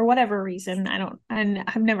for whatever reason.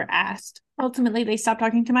 I've never asked. Ultimately, they stopped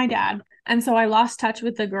talking to my dad. And so I lost touch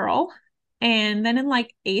with the girl. And then in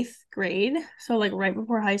like 8th grade, so like right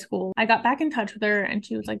before high school, I got back in touch with her and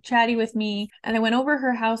she was like chatty with me. And I went over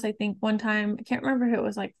her house, I think one time. I can't remember if it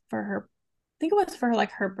was like for her. I think it was for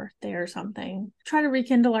like her birthday or something. Try to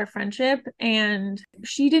rekindle our friendship. And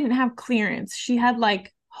she didn't have clearance. She had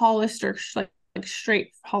like Hollister, like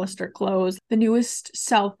straight Hollister clothes, the newest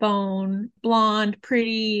cell phone, blonde,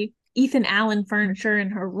 pretty, Ethan Allen furniture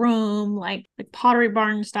in her room, like Pottery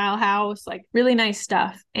Barn style house, like really nice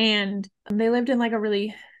stuff. And they lived in like a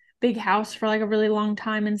really big house for like a really long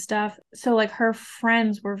time and stuff. So like her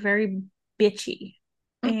friends were very bitchy.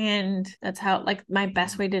 And that's how, like, my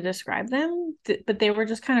best way to describe them. But they were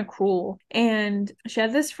just kind of cruel. And she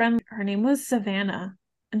had this friend, her name was Savannah.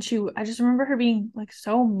 And I just remember her being like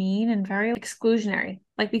so mean and very exclusionary.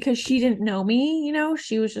 Like, because she didn't know me, you know,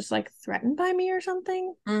 she was just like threatened by me or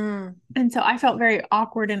something. And so I felt very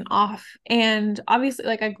awkward and off. And obviously,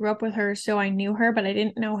 like, I grew up with her, so I knew her, but I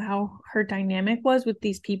didn't know how her dynamic was with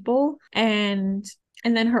these people. And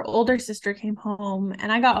then her older sister came home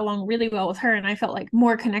and I got along really well with her. And I felt like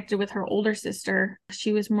more connected with her older sister.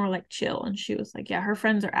 She was more like chill. And she was like, yeah, her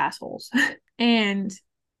friends are assholes. And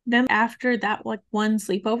then after that, like one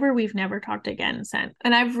sleepover, we've never talked again since.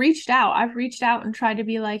 And I've reached out and tried to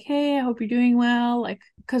be like, hey, I hope you're doing well. Like,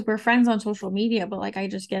 because we're friends on social media, but like I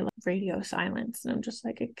just get like radio silence. And I'm just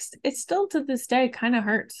like, it's still to this day kind of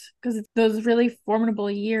hurts because it's those really formidable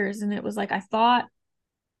years. And it was like, I thought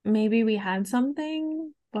maybe we had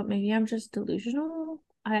something, but maybe I'm just delusional.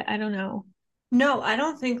 I don't know. No, I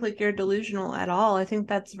don't think like you're delusional at all. I think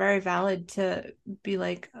that's very valid to be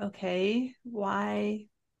like, okay, why,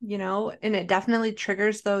 you know, and it definitely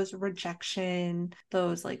triggers those rejection,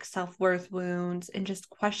 those like self-worth wounds, and just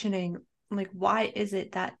questioning like, why is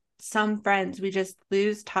it that some friends we just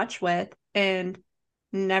lose touch with and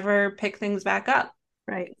never pick things back up?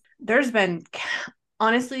 Right. There's been,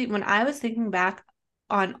 honestly, when I was thinking back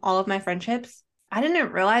on all of my friendships, I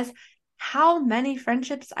didn't realize how many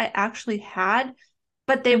friendships I actually had,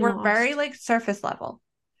 but they were very like surface level.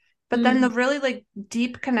 But then the really like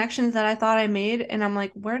deep connections that I thought I made, and I'm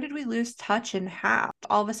like, where did we lose touch and how?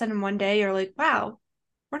 All of a sudden one day you're like, wow,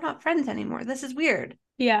 we're not friends anymore. This is weird.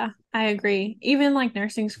 Yeah, I agree. Even like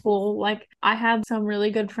nursing school, like I had some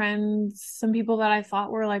really good friends, some people that I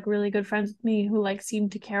thought were like really good friends with me who like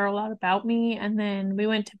seemed to care a lot about me. And then we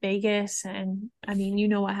went to Vegas, and I mean, you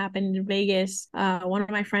know what happened in Vegas. One of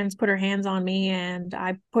my friends put her hands on me and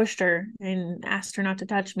I pushed her and asked her not to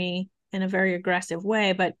touch me in a very aggressive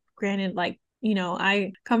way. But granted, like, you know,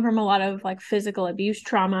 I come from a lot of like physical abuse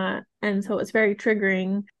trauma. And so it's very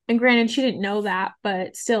triggering. And granted, she didn't know that,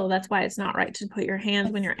 but still, that's why it's not right to put your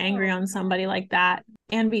hands when you're angry on somebody like that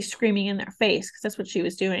and be screaming in their face, because that's what she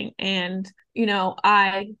was doing. And, you know,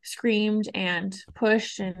 I screamed and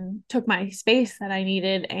pushed and took my space that I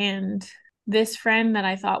needed. And this friend that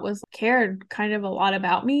I thought was cared kind of a lot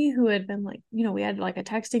about me, who had been like, you know, we had like a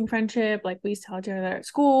texting friendship, like we used to tell each other at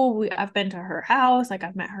school. I've been to her house, like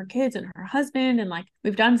I've met her kids and her husband, and like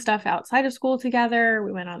we've done stuff outside of school together.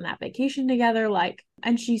 We went on that vacation together, like,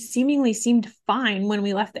 and she seemingly seemed fine when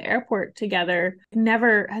we left the airport together.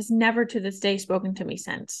 Has never to this day spoken to me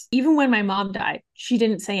since. Even when my mom died, she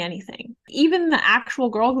didn't say anything. Even the actual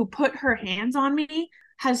girl who put her hands on me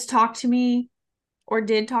has talked to me, or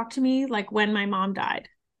did talk to me, like when my mom died,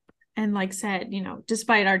 and like said, you know,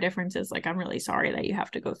 despite our differences, like, I'm really sorry that you have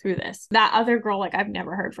to go through this. That other girl, like, I've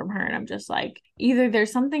never heard from her. And I'm just like, either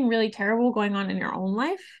there's something really terrible going on in your own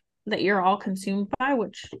life that you're all consumed by,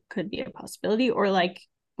 which could be a possibility, or like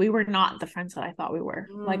we were not the friends that I thought we were.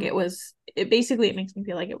 Like it basically, it makes me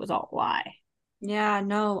feel like it was all a lie. Yeah,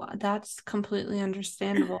 no, that's completely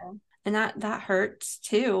understandable. And that hurts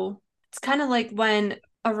too. It's kind of like when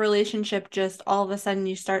a relationship just all of a sudden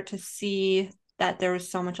you start to see that there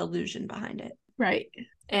was so much illusion behind it. Right.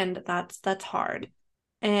 And that's hard.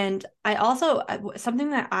 And I also,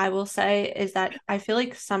 something that I will say is that I feel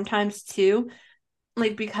like sometimes too,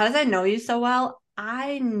 like, because I know you so well,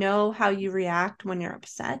 I know how you react when you're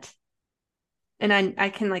upset. And I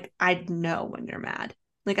can like, I know when you're mad.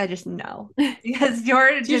 Like, I just know. Because your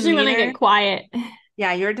It's usually when I get quiet.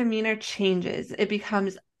 Yeah, your demeanor changes. It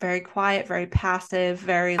becomes very quiet, very passive,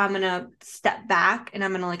 I'm gonna step back and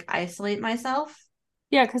I'm gonna like isolate myself.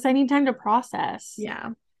 Yeah, because I need time to process. Yeah.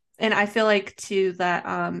 And I feel like too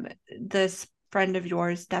that this friend of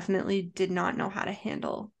yours definitely did not know how to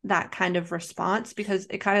handle that kind of response, because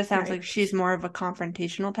it kind of sounds like she's more of a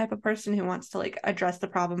confrontational type of person who wants to like address the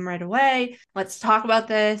problem right away. Let's talk about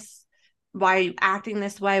this. Why are you acting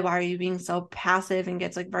this way? Why are you being so passive? And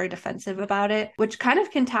gets like very defensive about it, which kind of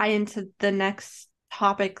can tie into the next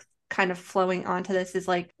topic kind of flowing onto this, is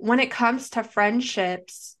like when it comes to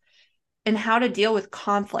friendships and how to deal with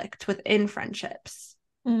conflict within friendships.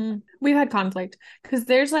 We've had conflict because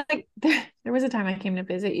there's like there was a time I came to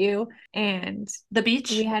visit you and the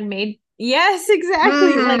beach. We had made yes,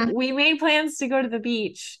 exactly. Like we made plans to go to the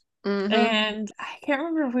beach. And I can't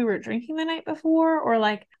remember if we were drinking the night before or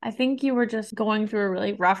like I think you were just going through a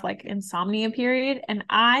really rough like insomnia period, and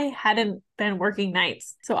I hadn't been working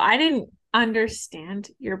nights. So I didn't understand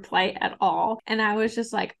your plight at all. And I was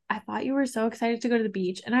just like, I thought you were so excited to go to the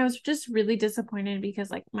beach. And I was just really disappointed because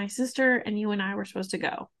like my sister and you and I were supposed to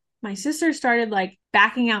go. My sister started like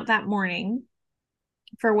backing out that morning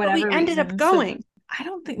for whatever we ended reason. Up going. So I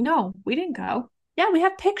don't think, no, we didn't go. Yeah, we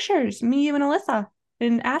have pictures. Me, you, and Alyssa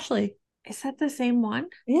and Ashley. Is that the same one?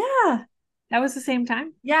 Yeah. That was the same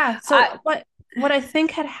time? Yeah. So what I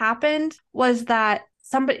think had happened was that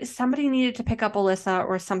somebody needed to pick up Alyssa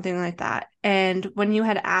or something like that. And when you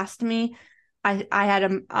had asked me, I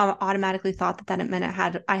had automatically thought that it meant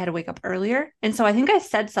I had to wake up earlier. And so I think I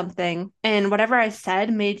said something, and whatever I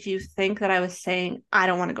said made you think that I was saying, I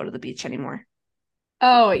don't want to go to the beach anymore.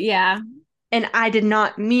 Oh, yeah. And I did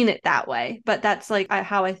not mean it that way, but that's like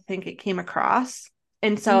how I think it came across.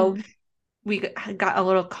 And so we got a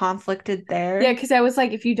little conflicted there. Yeah, because I was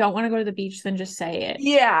like, if you don't want to go to the beach, then just say it.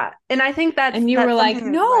 Yeah. And I think that's... And you were like,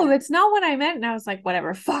 no, that's not what I meant. And I was like,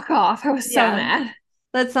 whatever, fuck off. I was so mad.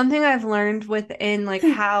 That's something I've learned within like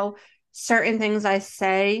how certain things I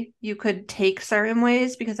say, you could take certain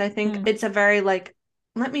ways, because I think it's a very like,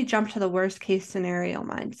 let me jump to the worst case scenario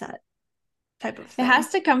mindset type of thing. It has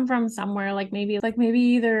to come from somewhere, like maybe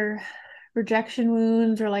either rejection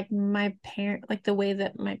wounds or like my parent, like the way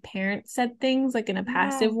that my parents said things like in a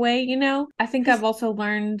passive way, you know. I think I've also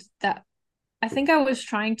learned that I think I was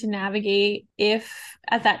trying to navigate if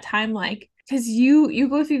at that time, like, because you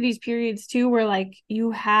go through these periods too where like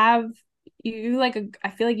you like I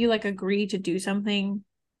feel like you like agree to do something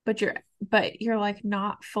but you're like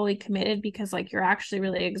not fully committed because like you're actually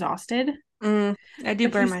really exhausted. I do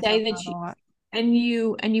burn myself out a lot. And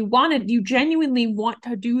you genuinely want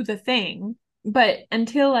to do the thing, but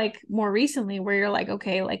until like more recently where you're like,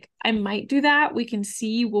 okay, like I might do that, we can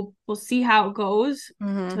see, we'll see how it goes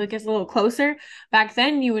till it gets a little closer. Back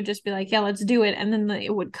then you would just be like, yeah, let's do it, and then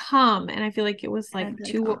it would come, and I feel like it was like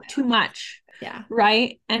too much. Yeah.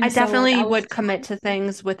 Right. And I definitely would commit to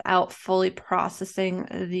things without fully processing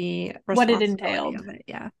the what it entailed of it.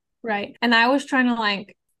 Yeah. Right. And I was trying to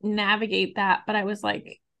like navigate that, but I was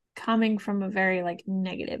like coming from a very like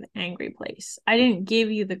negative, angry place. I didn't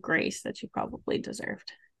give you the grace that you probably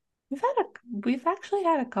deserved. We've actually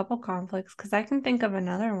had a couple conflicts, because I can think of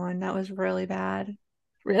another one that was really bad.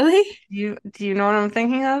 Really? Do you know what I'm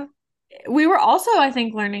thinking of? We were also, I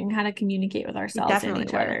think, learning how to communicate with ourselves and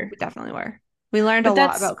each other. We definitely were. We learned a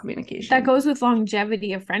lot about communication. That goes with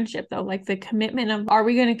longevity of friendship, though. Like the commitment of, are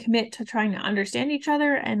we going to commit to trying to understand each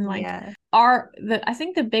other? And like, I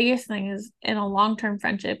think the biggest thing is in a long-term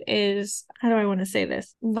friendship is, how do I want to say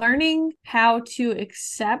this? Learning how to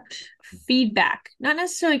accept feedback, not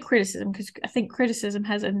necessarily criticism, because I think criticism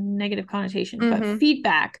has a negative connotation, but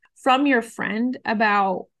feedback from your friend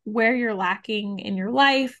about where you're lacking in your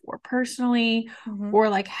life or personally, or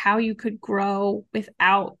like how you could grow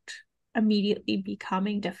without immediately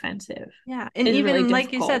becoming defensive. Yeah. And even really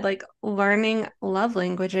like you said, like learning love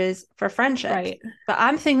languages for friendship. Right. But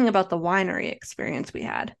I'm thinking about the winery experience we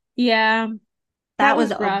had. Yeah. That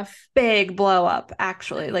was rough. A big blow up,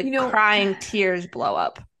 actually. Like crying tears blow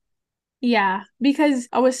up. Yeah. Because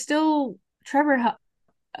I was still Trevor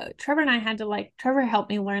and I had to like, Trevor helped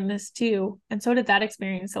me learn this too. And so did that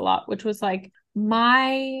experience a lot, which was like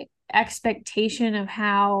my expectation of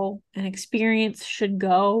how an experience should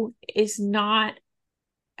go is not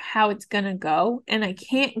how it's gonna go. And I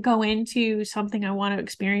can't go into something I want to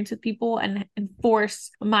experience with people and enforce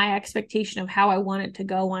my expectation of how I want it to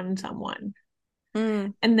go on someone.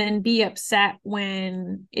 And then be upset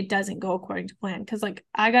when it doesn't go according to plan. Because like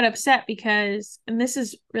I got upset because, and this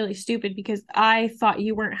is really stupid, because I thought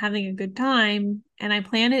you weren't having a good time and I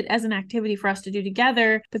planned it as an activity for us to do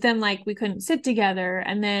together, but then like we couldn't sit together,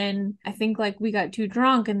 and then I think like we got too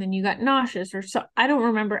drunk and then you got nauseous or so. I don't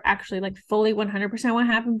remember actually like fully 100% what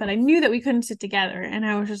happened, but I knew that we couldn't sit together, and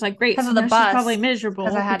I was just like, great, so now she's probably miserable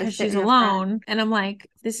because she's alone. And I'm like,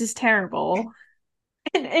 this is terrible.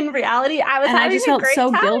 In reality, I was having a great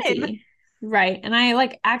time. Guilty. Right. And I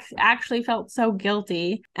like actually felt so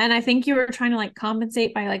guilty. And I think you were trying to like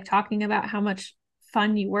compensate by like talking about how much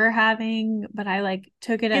fun you were having, but I like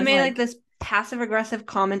took it You as made like like, this passive aggressive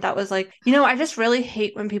comment that was like, I just really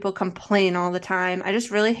hate when people complain all the time. I just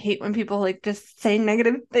really hate when people like just say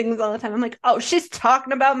negative things all the time. I'm like, oh, she's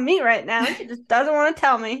talking about me right now and she just doesn't want to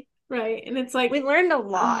tell me. right. And it's like, We learned a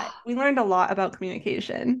lot. oh, We learned a lot about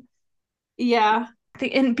communication. yeah.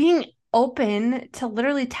 And being open to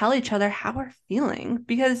literally tell each other how we're feeling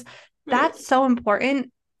because Right. that's so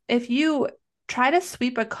important. If you try to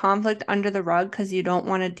sweep a conflict under the rug because you don't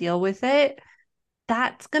want to deal with it,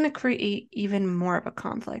 that's going to create even more of a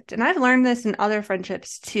conflict. And I've learned this in other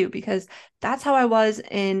friendships too, because that's how I was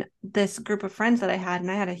in this group of friends that I had. And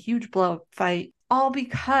I had a huge blow up fight, all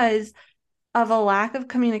because of a lack of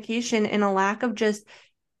communication and a lack of just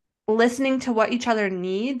listening to what each other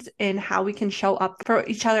needs and how we can show up for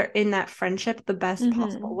each other in that friendship the best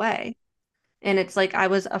possible Mm-hmm. way. And it's like I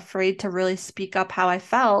was afraid to really speak up how I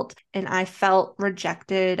felt, and I felt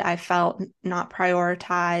rejected. I felt not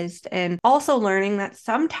prioritized. And also learning that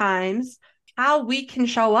sometimes how we can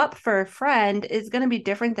show up for a friend is going to be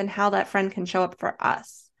different than how that friend can show up for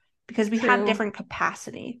us because we have True. different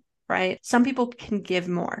capacity, right? Some people can give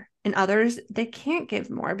more, and others, they can't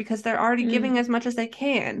give more because they're already Mm, giving as much as they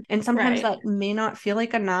can. And sometimes right. that may not feel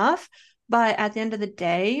like enough. But at the end of the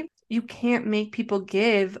day, you can't make people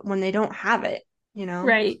give when they don't have it, you know?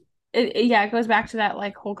 Right. Yeah, it goes back to that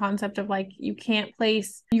like whole concept of like you can't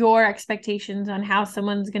place your expectations on how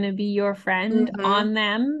someone's going to be your friend Mm-hmm. on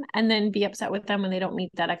them and then be upset with them when they don't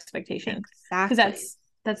meet that expectation. Because Exactly.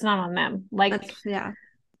 that's not on them. Like Yeah.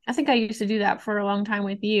 I think I used to do that for a long time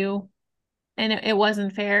with you and it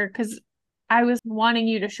wasn't fair because I was wanting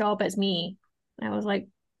you to show up as me. I was like,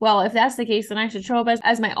 well, if that's the case, then I should show up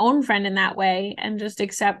as my own friend in that way and just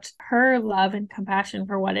accept her love and compassion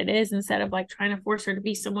for what it is instead of like trying to force her to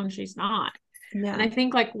be someone she's not. And Yeah. I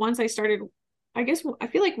think like once I started, I guess I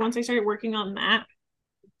feel like once I started working on that,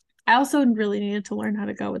 I also really needed to learn how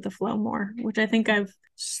to go with the flow more, which I think I've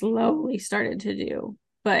slowly started to do.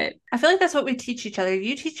 But I feel like that's what we teach each other.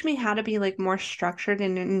 You teach me how to be like more structured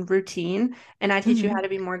and in routine, and I teach you how mhm. to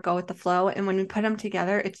be more go with the flow. And when we put them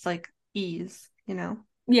together, it's like ease, you know?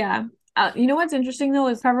 Yeah. You know what's interesting though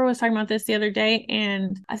is Trevor was talking about this the other day,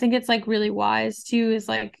 and I think it's like really wise too. Is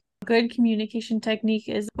like good communication technique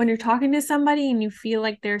is when you're talking to somebody and you feel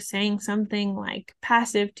like they're saying something like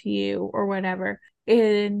passive to you or whatever.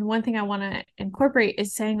 And one thing I want to incorporate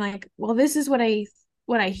is saying like, well, this is what I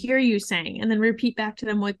hear you saying, and then repeat back to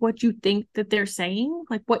them like what you think that they're saying,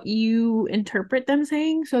 like what you interpret them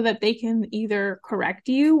saying, so that they can either correct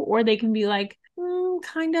you or they can be like,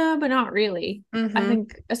 kind of, but not really. I Mm-hmm.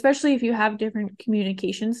 think, especially if you have different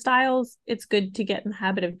communication styles, it's good to get in the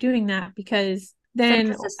habit of doing that because Instead of then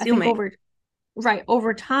just I think assuming.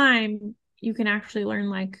 over time, you can actually learn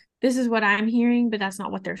like, this is what I'm hearing, but that's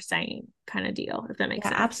not what they're saying, kind of deal, if that makes Yeah,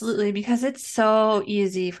 sense. absolutely. Because it's so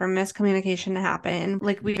easy for miscommunication to happen.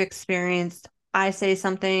 Like we've experienced, I say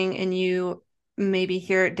something and you maybe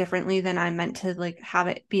hear it differently than I meant to like have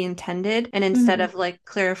it be intended. And instead Mm-hmm. of like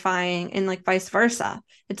clarifying and like vice versa,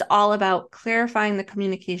 it's all about clarifying the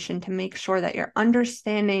communication to make sure that you're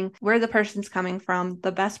understanding where the person's coming from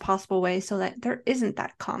the best possible way so that there isn't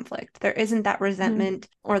that conflict, there isn't that Mm-hmm. resentment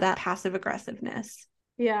or that passive aggressiveness.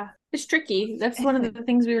 Yeah, it's tricky. That's It one of is. the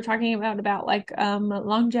things we were talking about like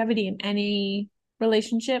longevity in any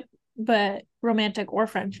relationship, but romantic or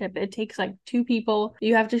friendship. It takes like two people.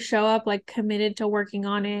 You have to show up like committed to working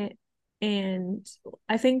on it. And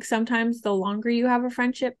I think sometimes the longer you have a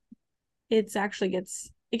friendship, it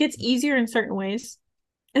gets easier in certain ways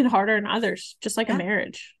and harder in others, just like a Yeah.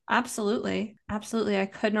 marriage. Absolutely. Absolutely. I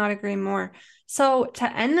could not agree more. So,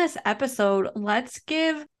 to end this episode, let's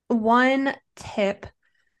give one tip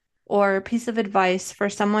or piece of advice for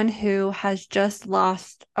someone who has just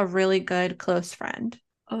lost a really good close friend.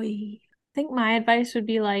 Oh, I think my advice would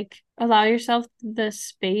be like allow yourself the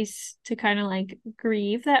space to kind of like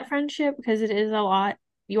grieve that friendship because it is a lot.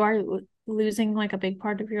 You are losing like a big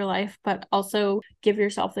part of your life, but also give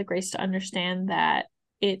yourself the grace to understand that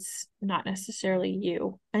it's not necessarily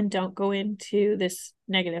you and don't go into this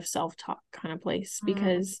negative self-talk kind of place Mm,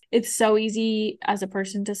 because it's so easy as a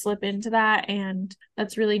person to slip into that and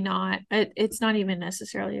that's really it's not even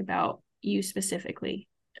necessarily about you specifically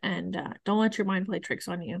and don't let your mind play tricks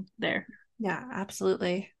on you there. yeah,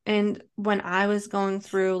 absolutely. And when I was going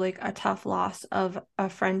through like a tough loss of a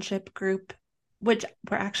friendship group, which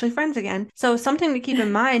we're actually friends again. So something to keep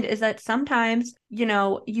in mind is that sometimes,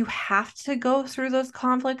 you have to go through those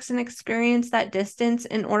conflicts and experience that distance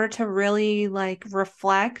in order to really like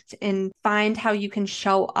reflect and find how you can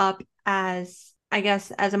show up as, I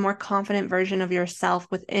guess, as a more confident version of yourself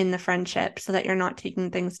within the friendship so that you're not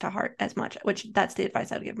taking things to heart as much, which that's the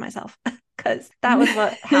advice I would give myself because that was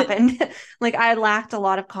what happened. Like I lacked a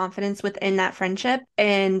lot of confidence within that friendship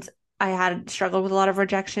and I had struggled with a lot of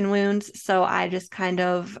rejection wounds. So I just kind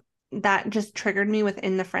of, that just triggered me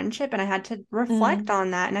within the friendship and I had to reflect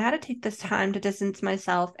on that and I had to take this time to distance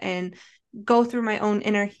myself and go through my own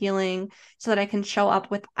inner healing so that I can show up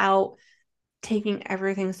without taking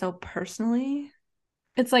everything so personally.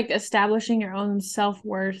 It's like establishing your own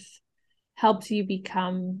self-worth helps you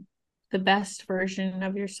become the best version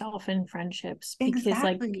of yourself in friendships because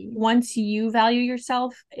like once you value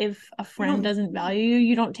yourself, if a friend doesn't value you,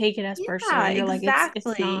 you don't take it as personal. You're like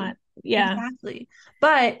it's not. Yeah. Exactly.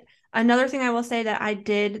 But another thing I will say that I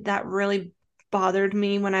did that really bothered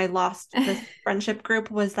me when I lost this friendship group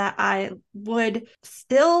was that I would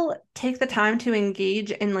still take the time to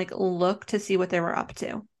engage and like look to see what they were up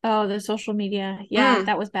to. Oh, the social media. Yeah,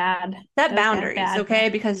 that was bad. Set boundaries, okay?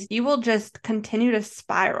 Because you will just continue to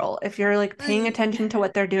spiral if you're like paying attention to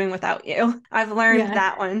what they're doing without you. I've learned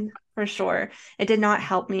that one for sure. It did not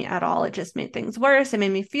help me at all. It just made things worse. It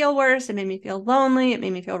made me feel worse. It made me feel lonely. It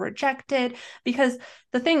made me feel rejected because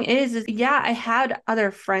the thing is yeah, I had other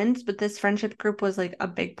friends, but this friendship group was like a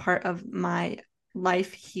big part of my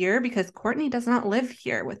life here because Courtney does not live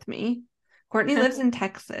here with me. Courtney lives in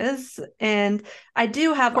Texas, and I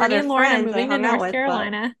do have Courtney other and Lauren friends are moving to North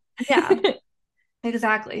Carolina. Yeah,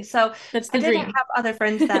 exactly. So that's the I didn't dream. have other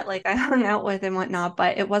friends that like I hung out with and whatnot,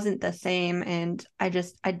 but it wasn't the same. And I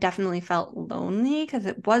definitely felt lonely because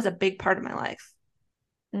it was a big part of my life.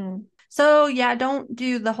 So yeah, don't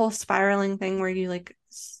do the whole spiraling thing where you like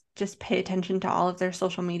just pay attention to all of their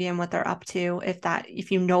social media and what they're up to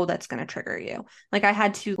if you know that's going to trigger you. Like I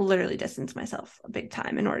had to literally distance myself a big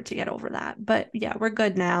time in order to get over that. But yeah, we're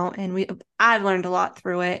good now and I've learned a lot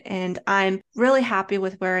through it and I'm really happy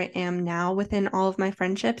with where I am now within all of my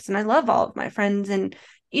friendships and I love all of my friends and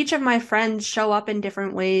each of my friends show up in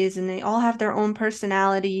different ways and they all have their own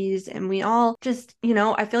personalities and we all just,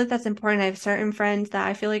 I feel like that's important. I have certain friends that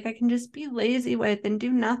I feel like I can just be lazy with and do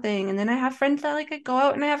nothing. And then I have friends that like I go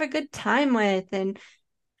out and I have a good time with. And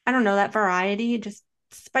I don't know, that variety just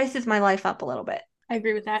spices my life up a little bit. I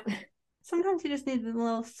agree with that. Sometimes you just need a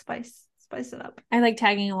little spice it up. I like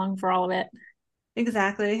tagging along for all of it.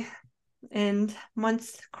 Exactly. And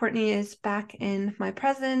once Courtney is back in my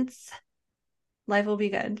presence, life will be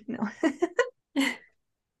good. No.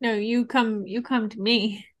 No, you come to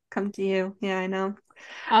me. Come to you. Yeah, I know.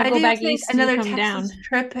 I go back east. Another you come Texas down.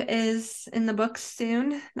 trip is in the books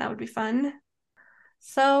soon. That would be fun.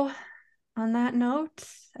 So, on that note,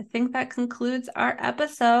 I think that concludes our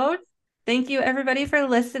episode. Thank you, everybody, for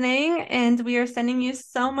listening, and we are sending you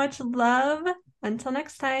so much love. Until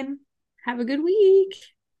next time. Have a good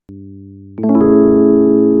week.